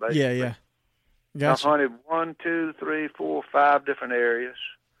 traveling, basically. Yeah. Gotcha. I've hunted 1, 2, 3, 4, 5 different areas.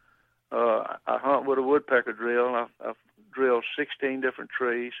 I hunt with a woodpecker drill. I've drilled 16 different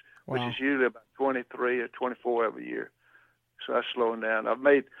trees, which is usually about 23 or 24 every year. So that's slowing down. I've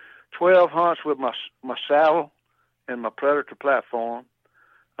made 12 hunts with my saddle and my Predator platform.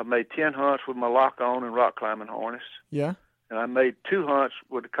 I've made 10 hunts with my lock-on and rock climbing harness. Yeah. And I made 2 hunts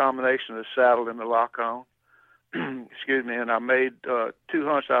with the combination of the saddle and the lock-on. Excuse me. And I made 2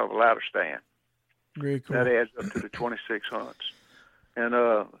 hunts out of a ladder stand. Very cool. That adds up to the 26 hunts. And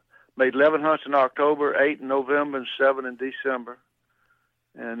made 11 hunts in October, 8 in November, and 7 in December.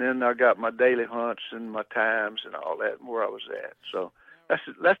 And then I got my daily hunts and my times and all that and where I was at. So that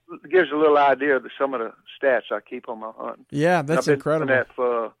gives a little idea of some of the stats I keep on my hunting. Yeah, that's incredible. I've been doing that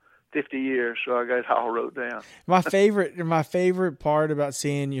for 50 years, so I got it all wrote down. My favorite part about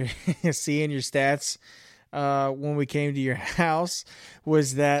seeing your stats when we came to your house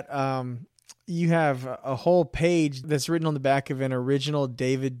was that you have a whole page that's written on the back of an original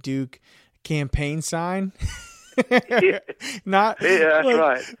David Duke campaign sign. Not that's like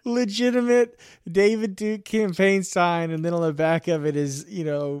right. Legitimate David Duke campaign sign, and then on the back of it is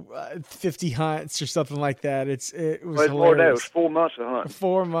 50 hunts or something like that. It was hilarious. It was 4 months of hunting.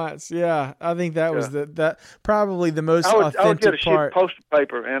 4 months, yeah. I think that was that probably the most authentic I would get a sheet part. of poster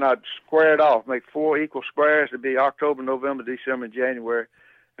paper and I'd square it off, make 4 equal squares. It'd be October, November, December, and January,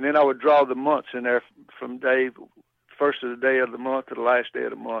 and then I would draw the months in there from first of the day of the month to the last day of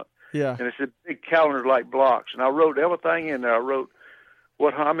the month. Yeah. And it's a big calendar like blocks. And I wrote everything in there. I wrote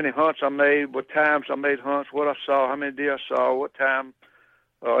how many hunts I made, what times I made hunts, what I saw, how many deer I saw, what time.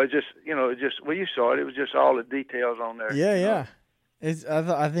 You saw it. It was just all the details on there. Yeah.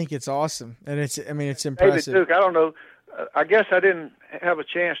 I think it's awesome. And it's impressive. David Duke, I don't know. I guess I didn't have a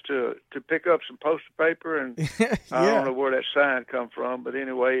chance to pick up some poster paper, and I don't know where that sign come from, but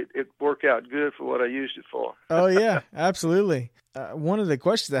anyway, it worked out good for what I used it for. Oh yeah, absolutely. One of the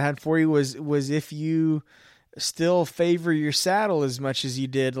questions I had for you was if you still favor your saddle as much as you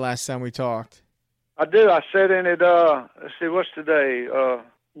did last time we talked. I do. I sat in it. Let's see, what's today?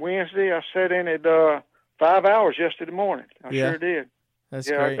 Wednesday. I sat in it 5 hours yesterday morning. I sure did. That's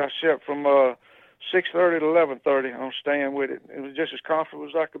great. I sat from 6:30 to 11:30 on stand with it. It was just as comfortable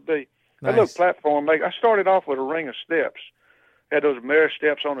as I could be. Nice. That little platform, I started off with a ring of steps. Had those mirror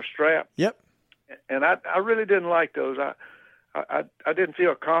steps on a strap. Yep. And I really didn't like those. I didn't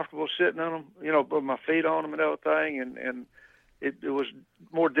feel comfortable sitting on them, with my feet on them and everything. And it was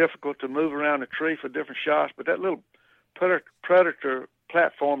more difficult to move around the tree for different shots. But that little Predator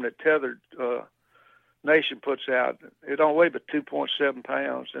platform that Tethered Nation puts out, it don't weigh but 2.7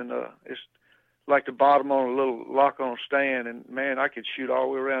 pounds, and it's like the bottom on a little lock-on stand. And man, I could shoot all the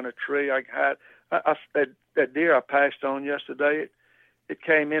way around the tree. I could hide. That deer I passed on yesterday, it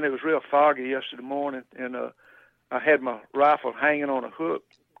came in. It was real foggy yesterday morning, and I had my rifle hanging on a hook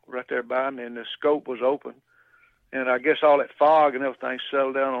right there by me, and the scope was open. And I guess all that fog and everything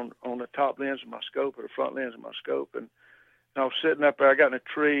settled down on the top lens of my scope, or the front lens of my scope. And I was sitting up there. I got in a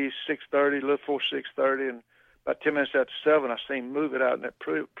tree, 6:30, a little before 6:30, and about 10 minutes after 7, I seen move it out in that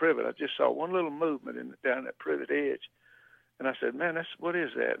privet. I just saw one little movement down that privet edge. And I said, man, what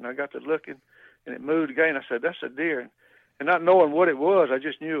is that? And I got to looking, and it moved again. I said, that's a deer. And not knowing what it was, I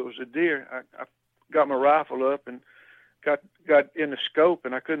just knew it was a deer. I got my rifle up and got in the scope,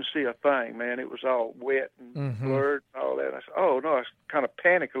 and I couldn't see a thing, man. It was all wet and blurred and all that. I said, oh, no. I kind of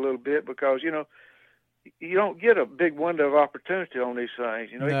panicked a little bit because, you don't get a big window of opportunity on these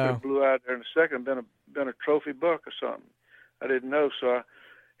things. He could have blew out there in a second, been a trophy buck or something. I didn't know, so I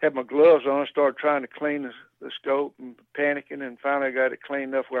had my gloves on, started trying to clean the scope and panicking, and finally I got it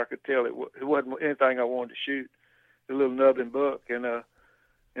cleaned enough where I could tell it wasn't anything I wanted to shoot, a little nubbin buck, and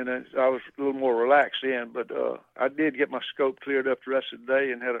then I was a little more relaxed then. But I did get my scope cleared up the rest of the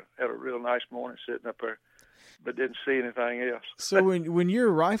day and had a real nice morning sitting up there, but didn't see anything else. So when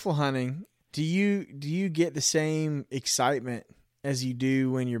you're rifle hunting, do you get the same excitement as you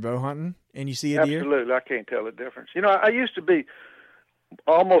do when you're bow hunting and you see a deer? Absolutely, I can't tell the difference. I used to be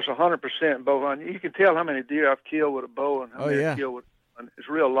almost 100% bow hunting. You can tell how many deer I've killed with a bow and how many I've killed with. It's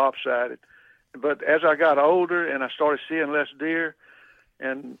real lopsided. But as I got older and I started seeing less deer,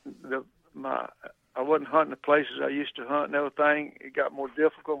 and I wasn't hunting the places I used to hunt and everything, it got more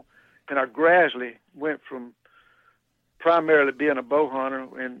difficult. And I gradually went from primarily being a bow hunter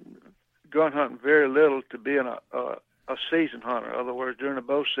and gun hunting very little to being a season hunter. In other words, during the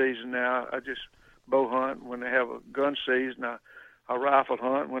bow season now, I just bow hunt. When they have a gun season, I rifle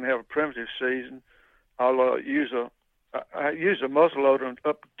hunt. When they have a primitive season, I'll use a muzzleloader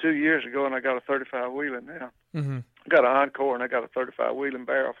up 2 years ago, and I got a 35 wheeling now. Mm-hmm. I got an Encore, and I got a 35 wheeling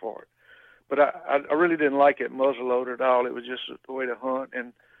barrel for it. But I really didn't like it muzzleloader at all. It was just the way to hunt.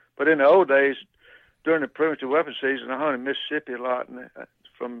 But in the old days, during the primitive weapon season, I hunted Mississippi a lot, and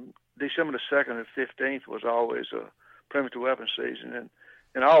from December the 2nd to the 15th was always a primitive weapon season,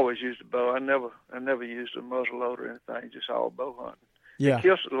 and I always used a bow. I never used a muzzleloader or anything, just all bow hunting. Yeah. It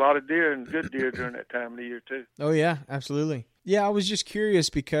kills a lot of deer and good deer during that time of the year too. Oh yeah, absolutely. Yeah, I was just curious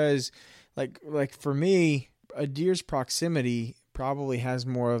because like for me, a deer's proximity probably has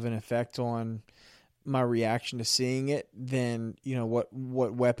more of an effect on my reaction to seeing it than what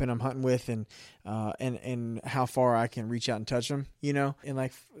weapon I'm hunting with and how far I can reach out and touch them, and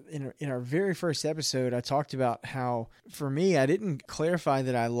like in our very first episode, I talked about how for me, I didn't clarify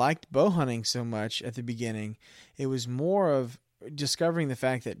that I liked bow hunting so much at the beginning. It was more of discovering the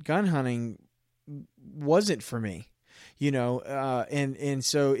fact that gun hunting wasn't for me, and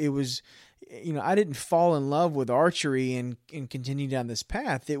so it was, I didn't fall in love with archery and continue down this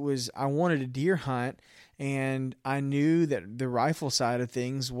path. It was, I wanted a deer hunt, and I knew that the rifle side of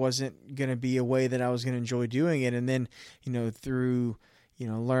things wasn't going to be a way that I was going to enjoy doing it. And then, through,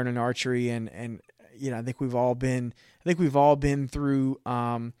 learning archery and I think we've all been through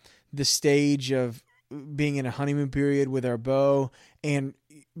the stage of being in a honeymoon period with our bow and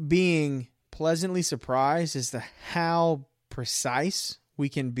being pleasantly surprised as to how precise we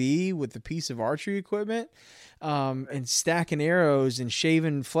can be with the piece of archery equipment, and stacking arrows and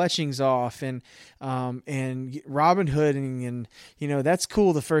shaving fletchings off and Robin Hooding, and that's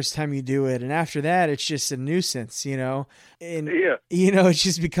cool the first time you do it, and after that it's just a nuisance, and it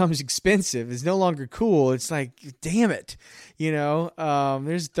just becomes expensive. It's no longer cool. It's like, damn it, there's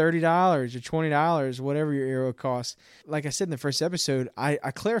 $30 or $20, whatever your arrow costs. Like I said in the first episode, I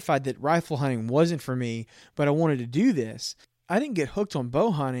clarified that rifle hunting wasn't for me, but I wanted to do this. I didn't get hooked on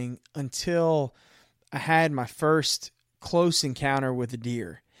bow hunting until I had my first close encounter with a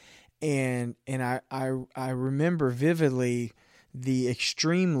deer. And I remember vividly the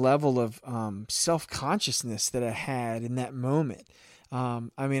extreme level of self-consciousness that I had in that moment.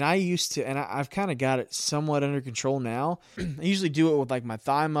 I used to, and I've kind of got it somewhat under control now. I usually do it with like my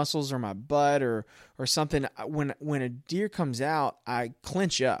thigh muscles or my butt or something. When a deer comes out, I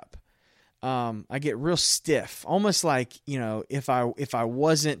clench up. I get real stiff, almost like, if I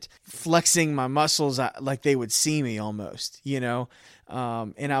wasn't flexing my muscles, like they would see me almost, and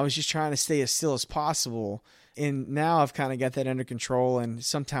I was just trying to stay as still as possible. And now I've kind of got that under control, and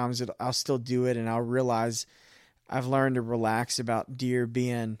sometimes I'll still do it, and I'll realize I've learned to relax about deer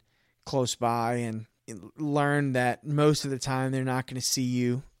being close by, and learn that most of the time they're not going to see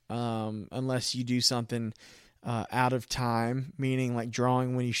you, unless you do something out of time, meaning like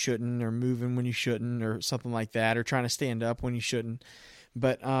drawing when you shouldn't, or moving when you shouldn't, or something like that, or trying to stand up when you shouldn't.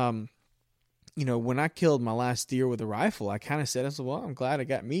 But when I killed my last deer with a rifle, I kind of said, well, I'm glad I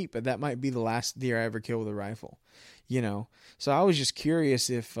got meat, but that might be the last deer I ever killed with a rifle, So I was just curious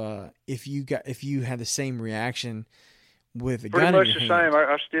if you had the same reaction with a gun. Pretty much the same.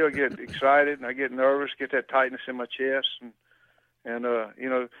 I still get excited and I get nervous, get that tightness in my chest, and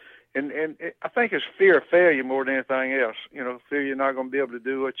I think it's fear of failure more than anything else. Fear you're not going to be able to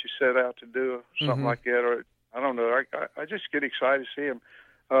do what you set out to do, or something like that, or I don't know. I just get excited to see them.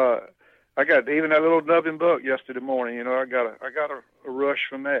 I got even that little nubbin buck yesterday morning. I got a rush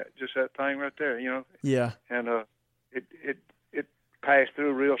from that, just that thing right there. Yeah. And it passed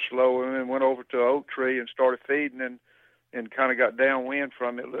through real slow and then went over to an oak tree and started feeding and kind of got downwind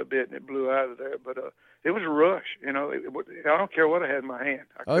from it a little bit and it blew out of there. But it was a rush. I don't care what I had in my hand.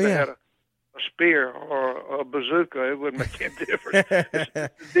 I could have had a spear or a bazooka. It wouldn't make any difference. It's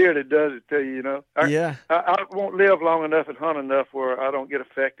the deer that does it to you. I won't live long enough and hunt enough where I don't get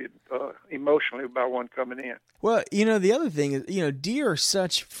affected emotionally by one coming in. Well, the other thing is, deer are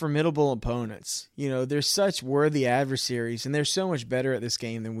such formidable opponents. They're such worthy adversaries, and they're so much better at this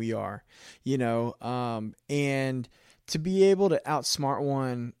game than we are. And to be able to outsmart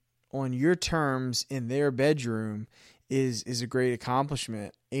one on your terms in their bedroom is a great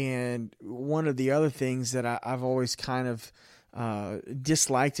accomplishment. And one of the other things that I've always kind of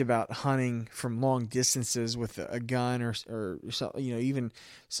disliked about hunting from long distances with a gun or even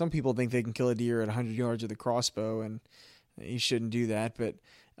some people think they can kill a deer at 100 yards with a crossbow, and you shouldn't do that. But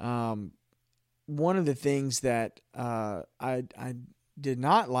one of the things that I did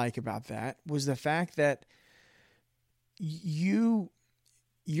not like about that was the fact that your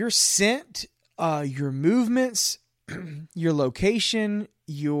scent, your movements, your location,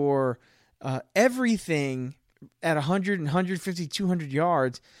 your everything at 100 and 150, 200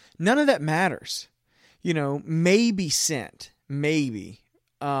 yards, none of that matters. Maybe scent, maybe.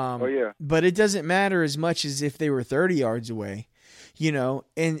 But it doesn't matter as much as if they were 30 yards away,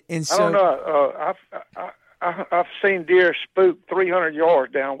 and so. I don't know. I've seen deer spook 300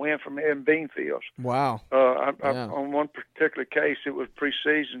 yards downwind from in bean fields. Wow. On one particular case, it was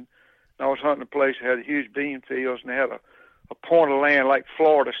pre-season. I was hunting a place that had huge bean fields, and they had a point of land like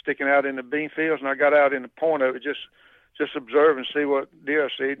Florida sticking out in the bean fields, and I got out in the point of it just observe and see what deer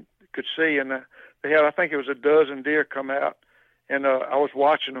I could see. And they had, I think it was a dozen deer come out, and I was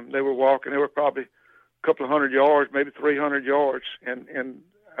watching them. They were walking. They were probably a couple of 100 yards, maybe 300 yards, and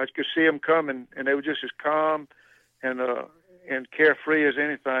I could see them coming, and they were just as calm and carefree as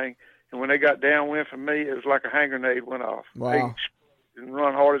anything. And when they got downwind from me, it was like a hand grenade went off. Wow. And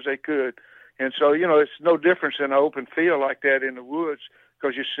run hard as they could. And so, it's no difference in an open field like that in the woods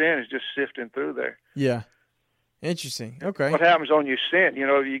because your scent is just sifting through there. Yeah. Interesting. Okay. What happens on your scent,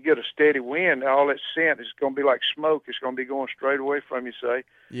 you get a steady wind, all that scent is going to be like smoke. It's going to be going straight away from you, say.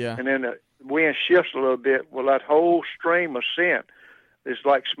 Yeah. And then the wind shifts a little bit. Well, that whole stream of scent is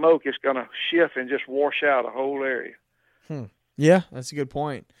like smoke. It's going to shift and just wash out a whole area. Yeah, that's a good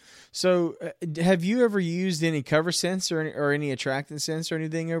point. So have you ever used any cover scents or any attractant scents or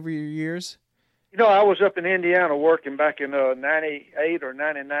anything over your years? I was up in Indiana working back in 98 or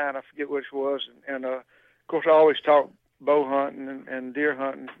 99, I forget which it was. And of course, I always talked bow hunting and deer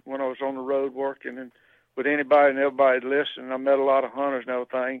hunting when I was on the road working and with anybody and everybody listening. I met a lot of hunters and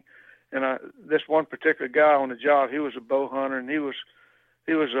everything. And this one particular guy on the job, he was a bow hunter, and he was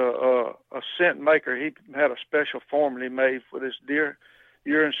a scent maker. He had a special formula he made for this deer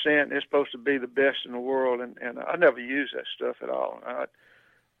urine scent. It's supposed to be the best in the world, and I never used that stuff at all.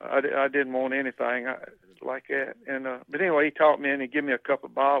 I didn't want anything like that. And but anyway, he taught me, and he gave me a couple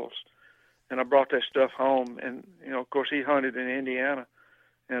of bottles, and I brought that stuff home. And of course, he hunted in Indiana,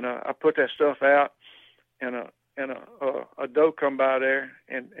 and I put that stuff out, and a doe come by there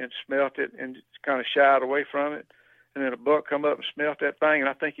and smelt it and kind of shied away from it. And then a buck come up and smelt that thing, and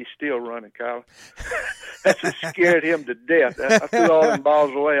I think he's still running, Kyle. That just scared him to death. I threw all them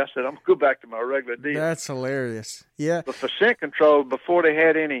balls away. I said, I'm going to go back to my regular deal. That's hilarious. Yeah. But for scent control, before they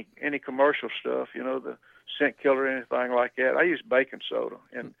had any commercial stuff, the scent killer or anything like that, I used baking soda.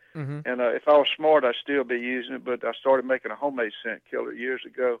 And if I was smart, I'd still be using it, but I started making a homemade scent killer years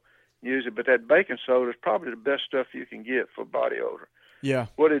ago. Use it. But that baking soda is probably the best stuff you can get for body odor. Yeah.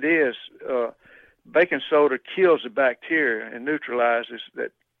 What it is, baking soda kills the bacteria and neutralizes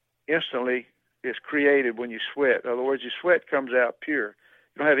that instantly is created when you sweat. In other words, your sweat comes out pure.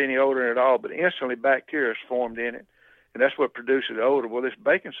 You don't have any odor in it at all, but instantly bacteria is formed in it, and that's what produces the odor. Well, this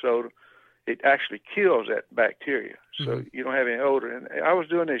baking soda, it actually kills that bacteria, so you don't have any odor. And I was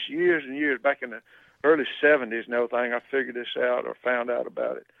doing this years and years, back in the early 70s and everything. I figured this out or found out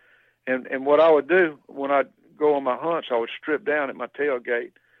about it. And what I would do when I'd go on my hunts, I would strip down at my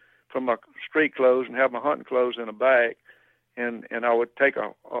tailgate, from my street clothes and have my hunting clothes in a bag. And I would take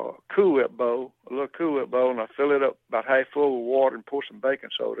a Cool Whip bowl, a little Cool Whip bowl, and I fill it up about half full with water and pour some baking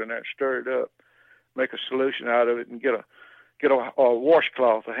soda in there and stir it up, make a solution out of it, and get a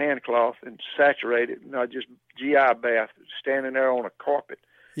washcloth, a hand cloth, and saturate it. And I just GI bath, standing there on a carpet,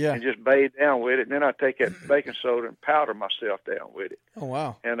 and just bathe down with it. And then I take that baking soda and powder myself down with it. Oh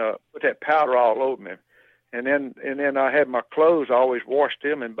wow! And put that powder all over me. And then I had my clothes. I always washed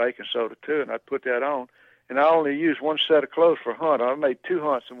them in baking soda too, and I'd put that on. And I only used one set of clothes for a hunt. I made 2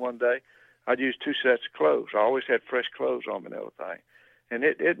 hunts in one day. I'd use 2 sets of clothes. I always had fresh clothes on me and everything. And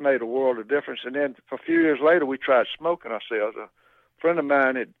it made a world of difference. And then a few years later, we tried smoking ourselves. A friend of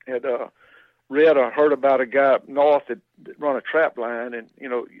mine had read or heard about a guy up north that run a trap line, and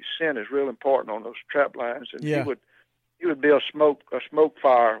scent is real important on those trap lines. And he would build a smoke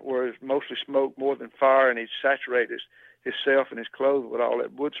fire where it's mostly smoke more than fire, and he'd saturate himself and his clothes with all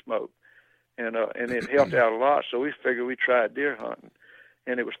that wood smoke. And it helped out a lot. So we figured we'd try deer hunting.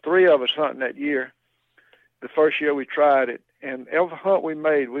 And it was 3 of us hunting that year. The first year we tried it, and every hunt we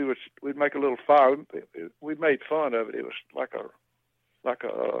made, we'd make a little fire. We made fun of it. It was like a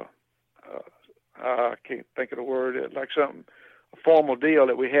I can't think of the word, like a formal deal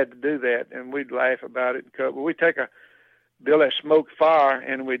that we had to do that, and we'd laugh about it. But we'd build that smoke fire,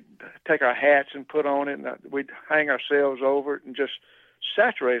 and we'd take our hats and put on it, and we'd hang ourselves over it and just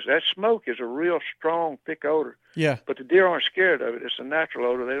saturate it. That smoke is a real strong, thick odor. Yeah. But the deer aren't scared of it. It's a natural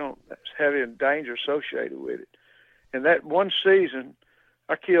odor. They don't have any danger associated with it. And that one season,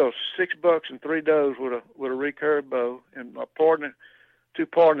 I killed 6 bucks and 3 does with a recurve bow. And my partner, 2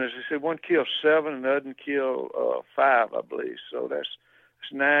 partners, they said one killed 7 and the other killed 5, I believe. So that's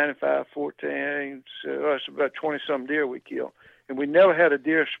 9 and 5, 14. So that's about 20-some deer we killed. And we never had a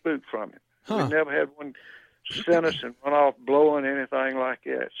deer spook from it. We never had one sent us and run off blowing anything like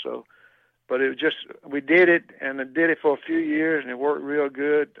that. So, but it was just, we did it, and I did it for a few years, and it worked real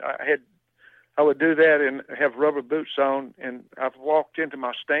good. I would do that and have rubber boots on, and I've walked into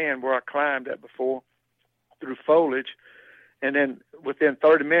my stand where I climbed at before through foliage, and then within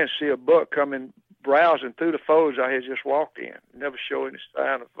 30 minutes see a buck coming browsing through the foliage I had just walked in. Never show any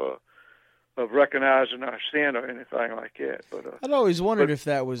sign of recognizing our sin or anything like that. But I'd always wondered if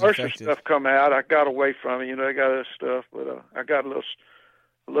that was effective. Stuff come out. I got away from it. I got other stuff, but I got a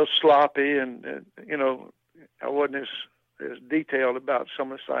little sloppy, and I wasn't as detailed about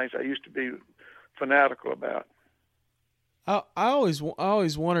some of the things I used to be fanatical about. I always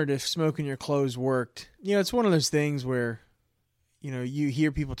wondered if smoking your clothes worked. It's one of those things where, you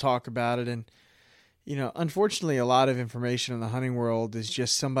hear people talk about it, and unfortunately, a lot of information in the hunting world is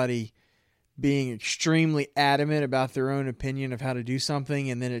just somebody being extremely adamant about their own opinion of how to do something,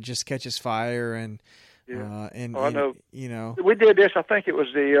 and then it just catches fire. And I know. We did this. I think it was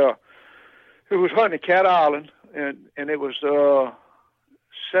it was hunting at Cat Island, and it was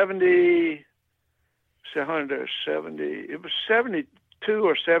 70. It was 72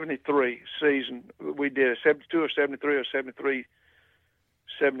 or 73 season. We did it 72 or 73 or 73,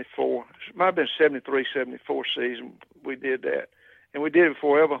 74. It might have been 73, 74 season. We did that. And we did it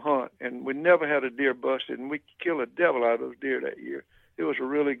before every hunt, and we never had a deer busted, and we killed a devil out of those deer that year. It was a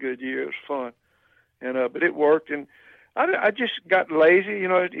really good year. It was fun, and but it worked. And I just got lazy.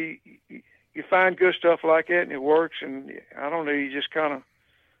 You find good stuff like that, and it works. And I don't know, you just kind of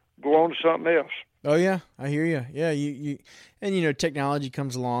go on to something else. Oh yeah, I hear you. Yeah, you and technology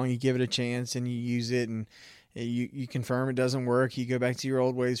comes along. You give it a chance, and you use it, and you confirm it doesn't work. You go back to your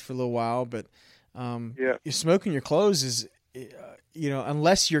old ways for a little while, but smoking your clothes is.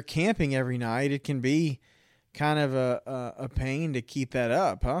 Unless you're camping every night, it can be kind of a pain to keep that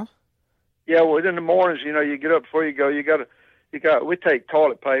up, huh? Yeah, well, in the mornings, you get up before you go. We take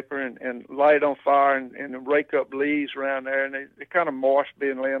toilet paper and light it on fire and rake up leaves around there, and they kind of moist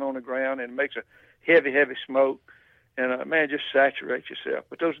being laying on the ground, and it makes a heavy smoke, and just saturate yourself.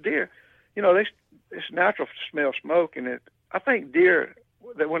 But those deer, it's natural to smell smoke, and I think deer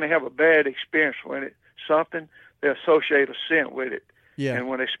that when they have a bad experience they associate a scent with it. Yeah. And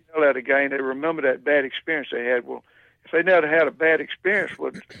when they smell that again, they remember that bad experience they had. Well, if they never had a bad experience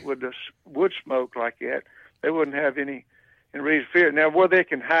with the wood smoke like that, they wouldn't have any reason to fear. Now, where they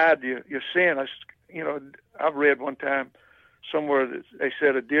can hide your scent, I've read one time somewhere that they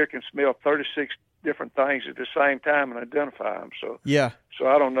said a deer can smell 36 different things at the same time and identify them. So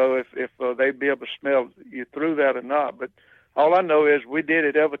I don't know if they'd be able to smell you through that or not, but all I know is we did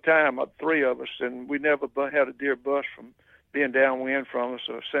it every time, 3 of us, and we never had a deer bust from being downwind from us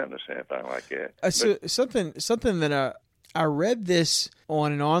or scenting us, anything like that. So something that I read this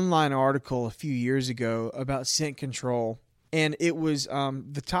on an online article a few years ago about scent control, And it was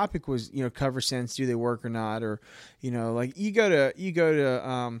the topic was, cover scents, do they work or not? Or, like you go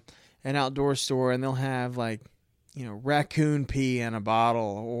to an outdoor store and they'll have like, raccoon pee in a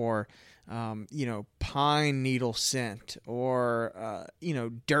bottle, or pine needle scent, or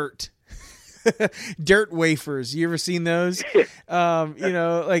dirt. Dirt wafers. You ever seen those?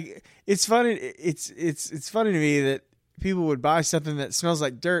 Like it's funny. It's funny to me that people would buy something that smells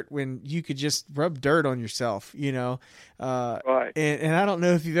like dirt when you could just rub dirt on yourself. Right. And I don't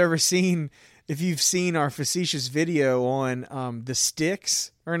know if you've seen our facetious video on the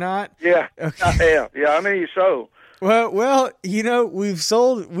sticks or not. Yeah, okay. I have. Yeah, I mean, so. Well,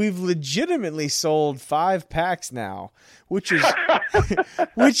 we've legitimately sold 5 packs now, which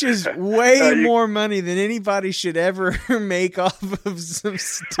is way more money than anybody should ever make off of some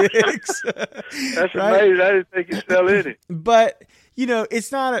sticks. That's right? amazing. I didn't think you sell any. But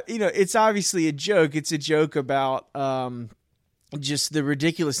it's not it's obviously a joke. It's a joke about just the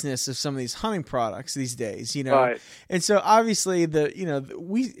ridiculousness of some of these hunting products these days, Right. And so obviously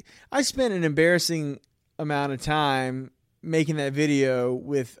I spent an embarrassing amount of time making that video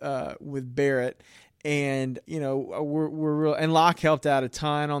with Barrett, and we're real, and Locke helped out a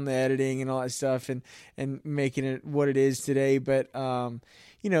ton on the editing and all that stuff, and making it what it is today. But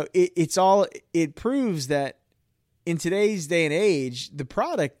it proves that in today's day and age, the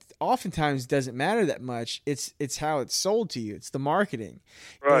product oftentimes doesn't matter that much. It's how it's sold to you. It's the marketing,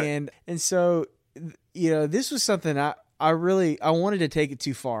 right? And so this was something I wanted to take it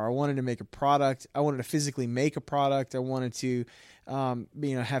too far. I wanted to make a product. I wanted to physically make a product. I wanted to,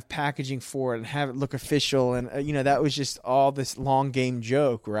 have packaging for it and have it look official. And, that was just all this long game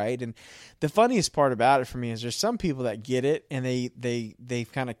joke. Right. And the funniest part about it for me is there's some people that get it and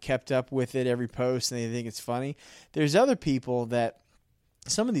they've kind of kept up with it every post and they think it's funny. There's other people that,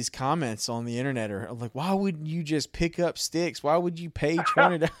 some of these comments on the internet are like, why wouldn't you just pick up sticks? Why would you pay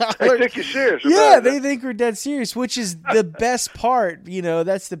 $20? They think you're serious. Yeah, they think we're dead serious, which is the best part.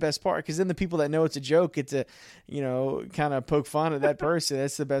 That's the best part, because then the people that know it's a joke get to, kind of poke fun at that person.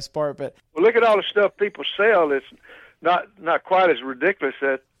 That's the best part. But well, look at all the stuff people sell. It's not quite as ridiculous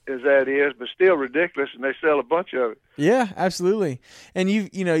as that is, but still ridiculous, and they sell a bunch of it. Yeah, absolutely. And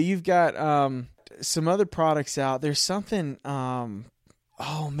you've got some other products out. There's something.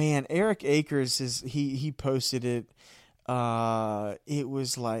 Oh man, Eric Akers he posted it. It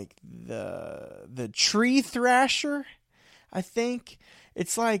was like the tree thrasher, I think.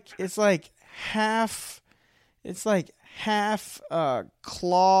 It's like half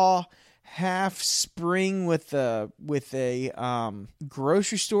claw, half spring with a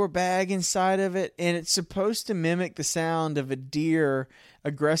grocery store bag inside of it, and it's supposed to mimic the sound of a deer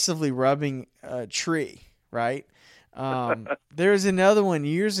aggressively rubbing a tree, right? There's another one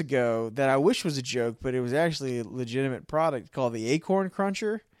years ago that I wish was a joke, but it was actually a legitimate product called the Acorn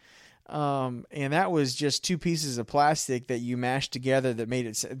Cruncher. And that was just 2 pieces of plastic that you mashed together that made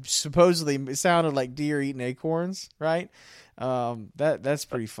it supposedly it sounded like deer eating acorns, right? That's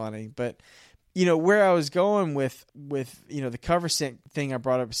pretty funny. But where I was going with the cover scent thing I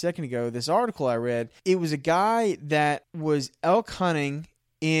brought up a second ago, this article I read, it was a guy that was elk hunting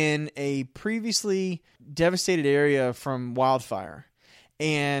in a previously devastated area from wildfire.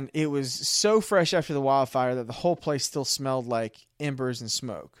 And it was so fresh after the wildfire that the whole place still smelled like embers and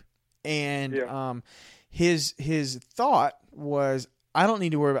smoke. And his thought was, I don't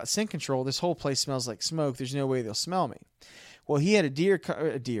need to worry about scent control. This whole place smells like smoke. There's no way they'll smell me. Well, he had he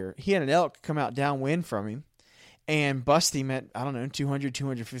had an elk come out downwind from him and bust him at, 200,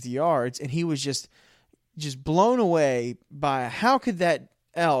 250 yards. And he was just blown away by how could that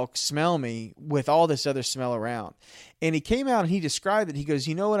elk smell me with all this other smell around. And he came out and he described it. He goes,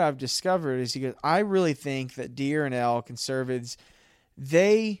 what I've discovered is, he goes, I really think that deer and elk and cervids,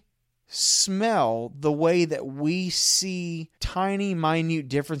 they smell the way that we see tiny, minute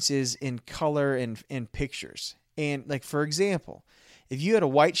differences in color and pictures. And like, for example, if you had a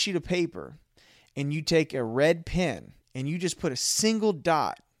white sheet of paper and you take a red pen and you just put a single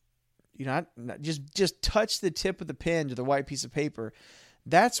dot, not just touch the tip of the pen to the white piece of paper,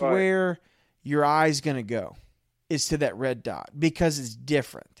 that's right, where your eye's going to go, is to that red dot, because it's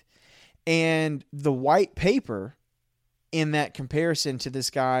different. And the white paper in that comparison to this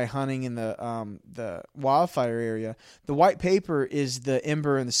guy hunting in the wildfire area, the white paper is the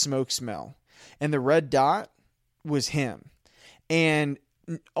ember and the smoke smell, and the red dot was him. And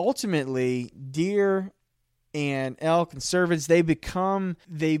ultimately, deer and elk and cervids, they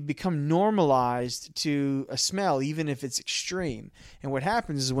become normalized to a smell, even if it's extreme. And what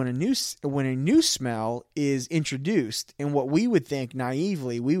happens is when a new smell is introduced, and what we would think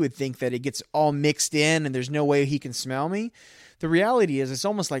naively, we would think that it gets all mixed in and there's no way he can smell me. The reality is it's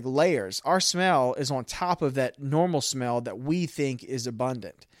almost like layers. Our smell is on top of that normal smell that we think is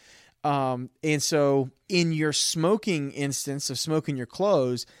abundant. And so in your smoking instance of smoking your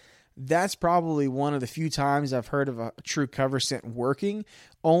clothes, that's probably one of the few times I've heard of a true cover scent working,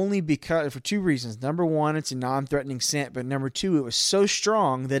 only because, for two reasons. Number one, it's a non-threatening scent, but number two, it was so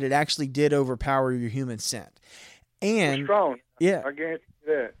strong that it actually did overpower your human scent. And strong. Yeah. I guarantee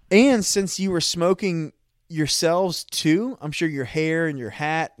that. And since you were smoking yourselves too, I'm sure your hair and your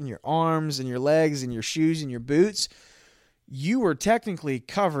hat and your arms and your legs and your shoes and your boots, you were technically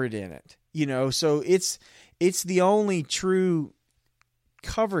covered in it, so it's the only true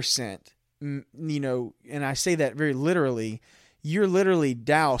cover scent, and I say that very literally. You're literally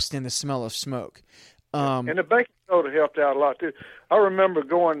doused in the smell of smoke. And the baking soda helped out a lot too. I remember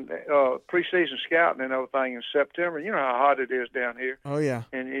going preseason scouting and everything in September. You know how hot it is down here. Oh yeah.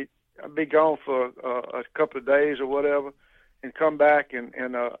 And I'd be gone for a couple of days or whatever, and come back and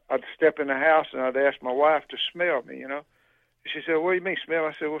I'd step in the house and I'd ask my wife to smell me. She said, "What do you mean smell?"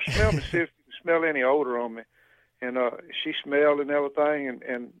 I said, "Well, smell me, see if you can smell any odor on me." And she smelled and everything,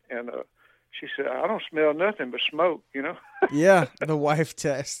 and she said, "I don't smell nothing but smoke," Yeah, the wife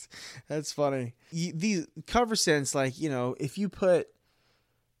test. That's funny. These cover scents, like, if you put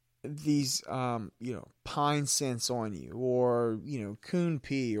these, pine scents on you, or, coon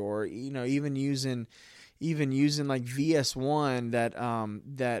pea, or, even using like VS1,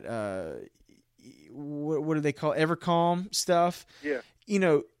 that what do they call it? Evercalm stuff? Yeah.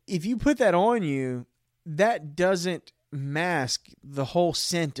 If you put that on you, that doesn't mask the whole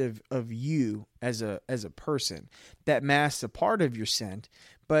scent of you as a person. That masks a part of your scent,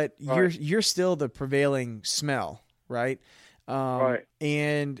 but right. you're still the prevailing smell, right? Right.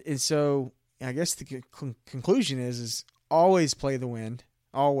 And so I guess the conclusion is always play the wind.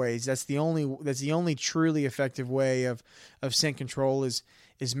 Always. That's the only truly effective way of scent control is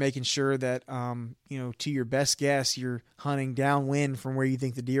making sure that to your best guess you're hunting downwind from where you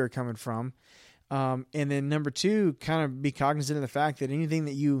think the deer are coming from. And then number two, kind of be cognizant of the fact that anything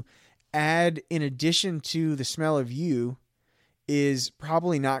that you add in addition to the smell of you is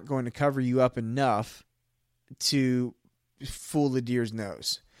probably not going to cover you up enough to fool the deer's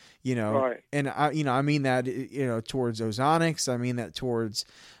nose, Right. And I mean that, towards ozonics. I mean that towards,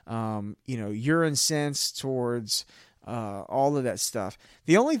 urine scents, towards, all of that stuff.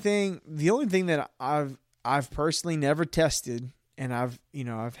 The only thing that I've personally never tested, and I've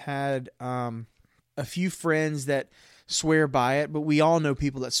had, a few friends that swear by it, but we all know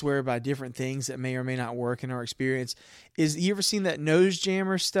people that swear by different things that may or may not work in our experience. You ever seen that nose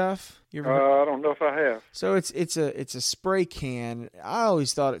jammer stuff? You ever I don't know if I have. So it's a spray can. I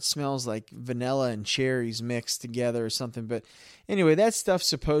always thought it smells like vanilla and cherries mixed together or something. But anyway, that stuff's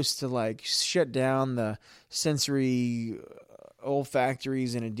supposed to like shut down the sensory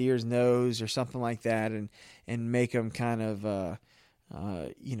olfactories in a deer's nose or something like that, and make them kind of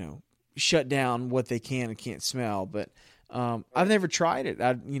shut down what they can and can't smell. But I've never tried it.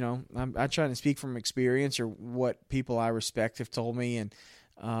 I'm trying to speak from experience or what people I respect have told me. And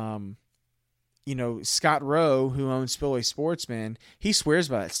Scott Rowe, who owns Spillway Sportsman, he swears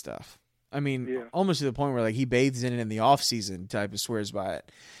by that stuff. I mean, almost to the point where like he bathes in it in the off season type of swears by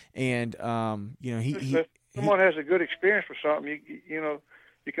it. And if someone has a good experience for something,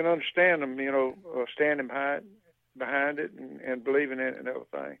 you can understand them, standing behind it and believing in it and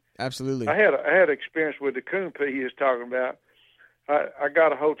everything. Absolutely. I had experience with the coon pea he was talking about. I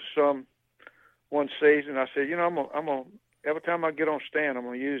got a hold of some one season. I said, I'm gonna every time I get on stand, I'm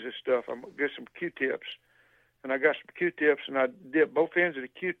gonna use this stuff. I'm gonna get some Q-tips, and I got some Q-tips, and I dip both ends of the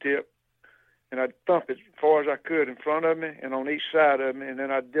Q-tip, and I'd thump it as far as I could in front of me and on each side of me, and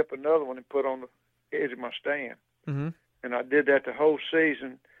then I'd dip another one and put on the edge of my stand. Mm-hmm. And I did that the whole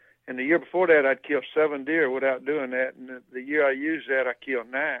season. And the year before that, I'd killed 7 deer without doing that. And the year I used that, I killed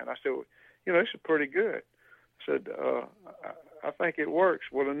 9. I said, well, this is pretty good. I said, I think it works.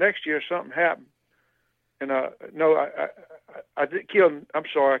 Well, the next year something happened. And I killed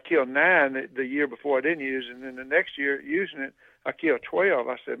 9 the year before I didn't use it. And then the next year using it, I killed 12.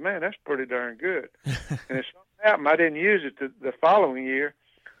 I said, man, that's pretty darn good. And if something happened, I didn't use it the following year,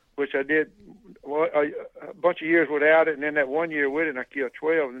 which I did a bunch of years without it, and then that one year with it, and I killed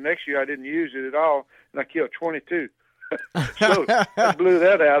 12. And the next year I didn't use it at all, and I killed 22. So I blew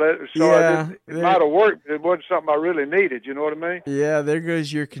that out. So it might have worked. It wasn't something I really needed. You know what I mean? Yeah, there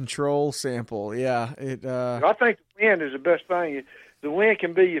goes your control sample. Yeah. I think the wind is the best thing. The wind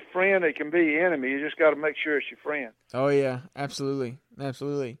can be your friend. It can be your enemy. You just got to make sure it's your friend. Oh, yeah. Absolutely.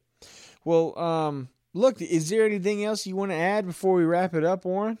 Absolutely. Well, look, is there anything else you want to add before we wrap it up,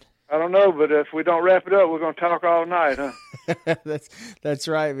 Warren? I don't know, but if we don't wrap it up, we're going to talk all night, huh? That's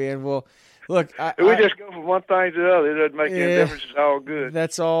right, man. Well, look, we just go from one thing to the other. It doesn't make any difference. It's all good.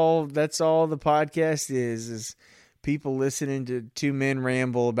 That's all the podcast is people listening to two men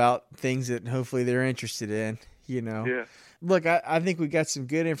ramble about things that hopefully they're interested in, you know. Yeah. Look, I think we got some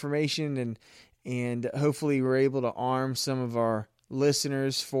good information, and hopefully we're able to arm some of our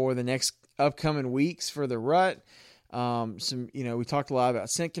listeners for the next upcoming weeks for the rut. We talked a lot about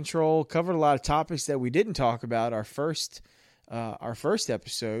scent control, covered a lot of topics that we didn't talk about our first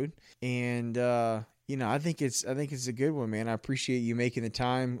episode, and I think it's a good one, man. I appreciate you making the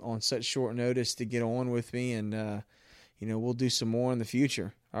time on such short notice to get on with me, and we'll do some more in the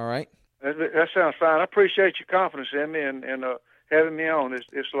future. All right. That sounds fine. I appreciate your confidence in me and having me on.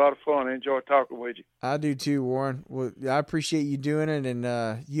 It's a lot of fun. I enjoy talking with you. I do too, Warren. Well, I appreciate you doing it, and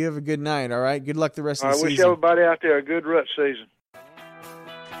you have a good night, all right? Good luck the rest of the season. I wish everybody out there a good rut season.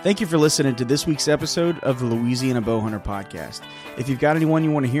 Thank you for listening to this week's episode of the Louisiana Bowhunter Podcast. If you've got anyone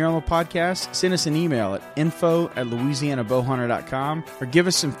you want to hear on the podcast, send us an email at info@louisianabowhunter.com or give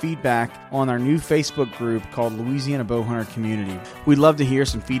us some feedback on our new Facebook group called Louisiana Bowhunter Community. We'd love to hear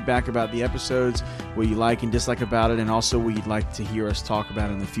some feedback about the episodes, what you like and dislike about it, and also what you'd like to hear us talk about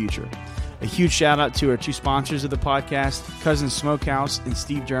in the future. A huge shout out to our two sponsors of the podcast, Cousins Smokehouse and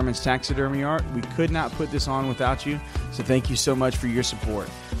Steve German's Taxidermy Art. We could not put this on without you, so thank you so much for your support.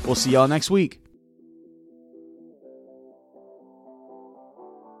 We'll see y'all next week.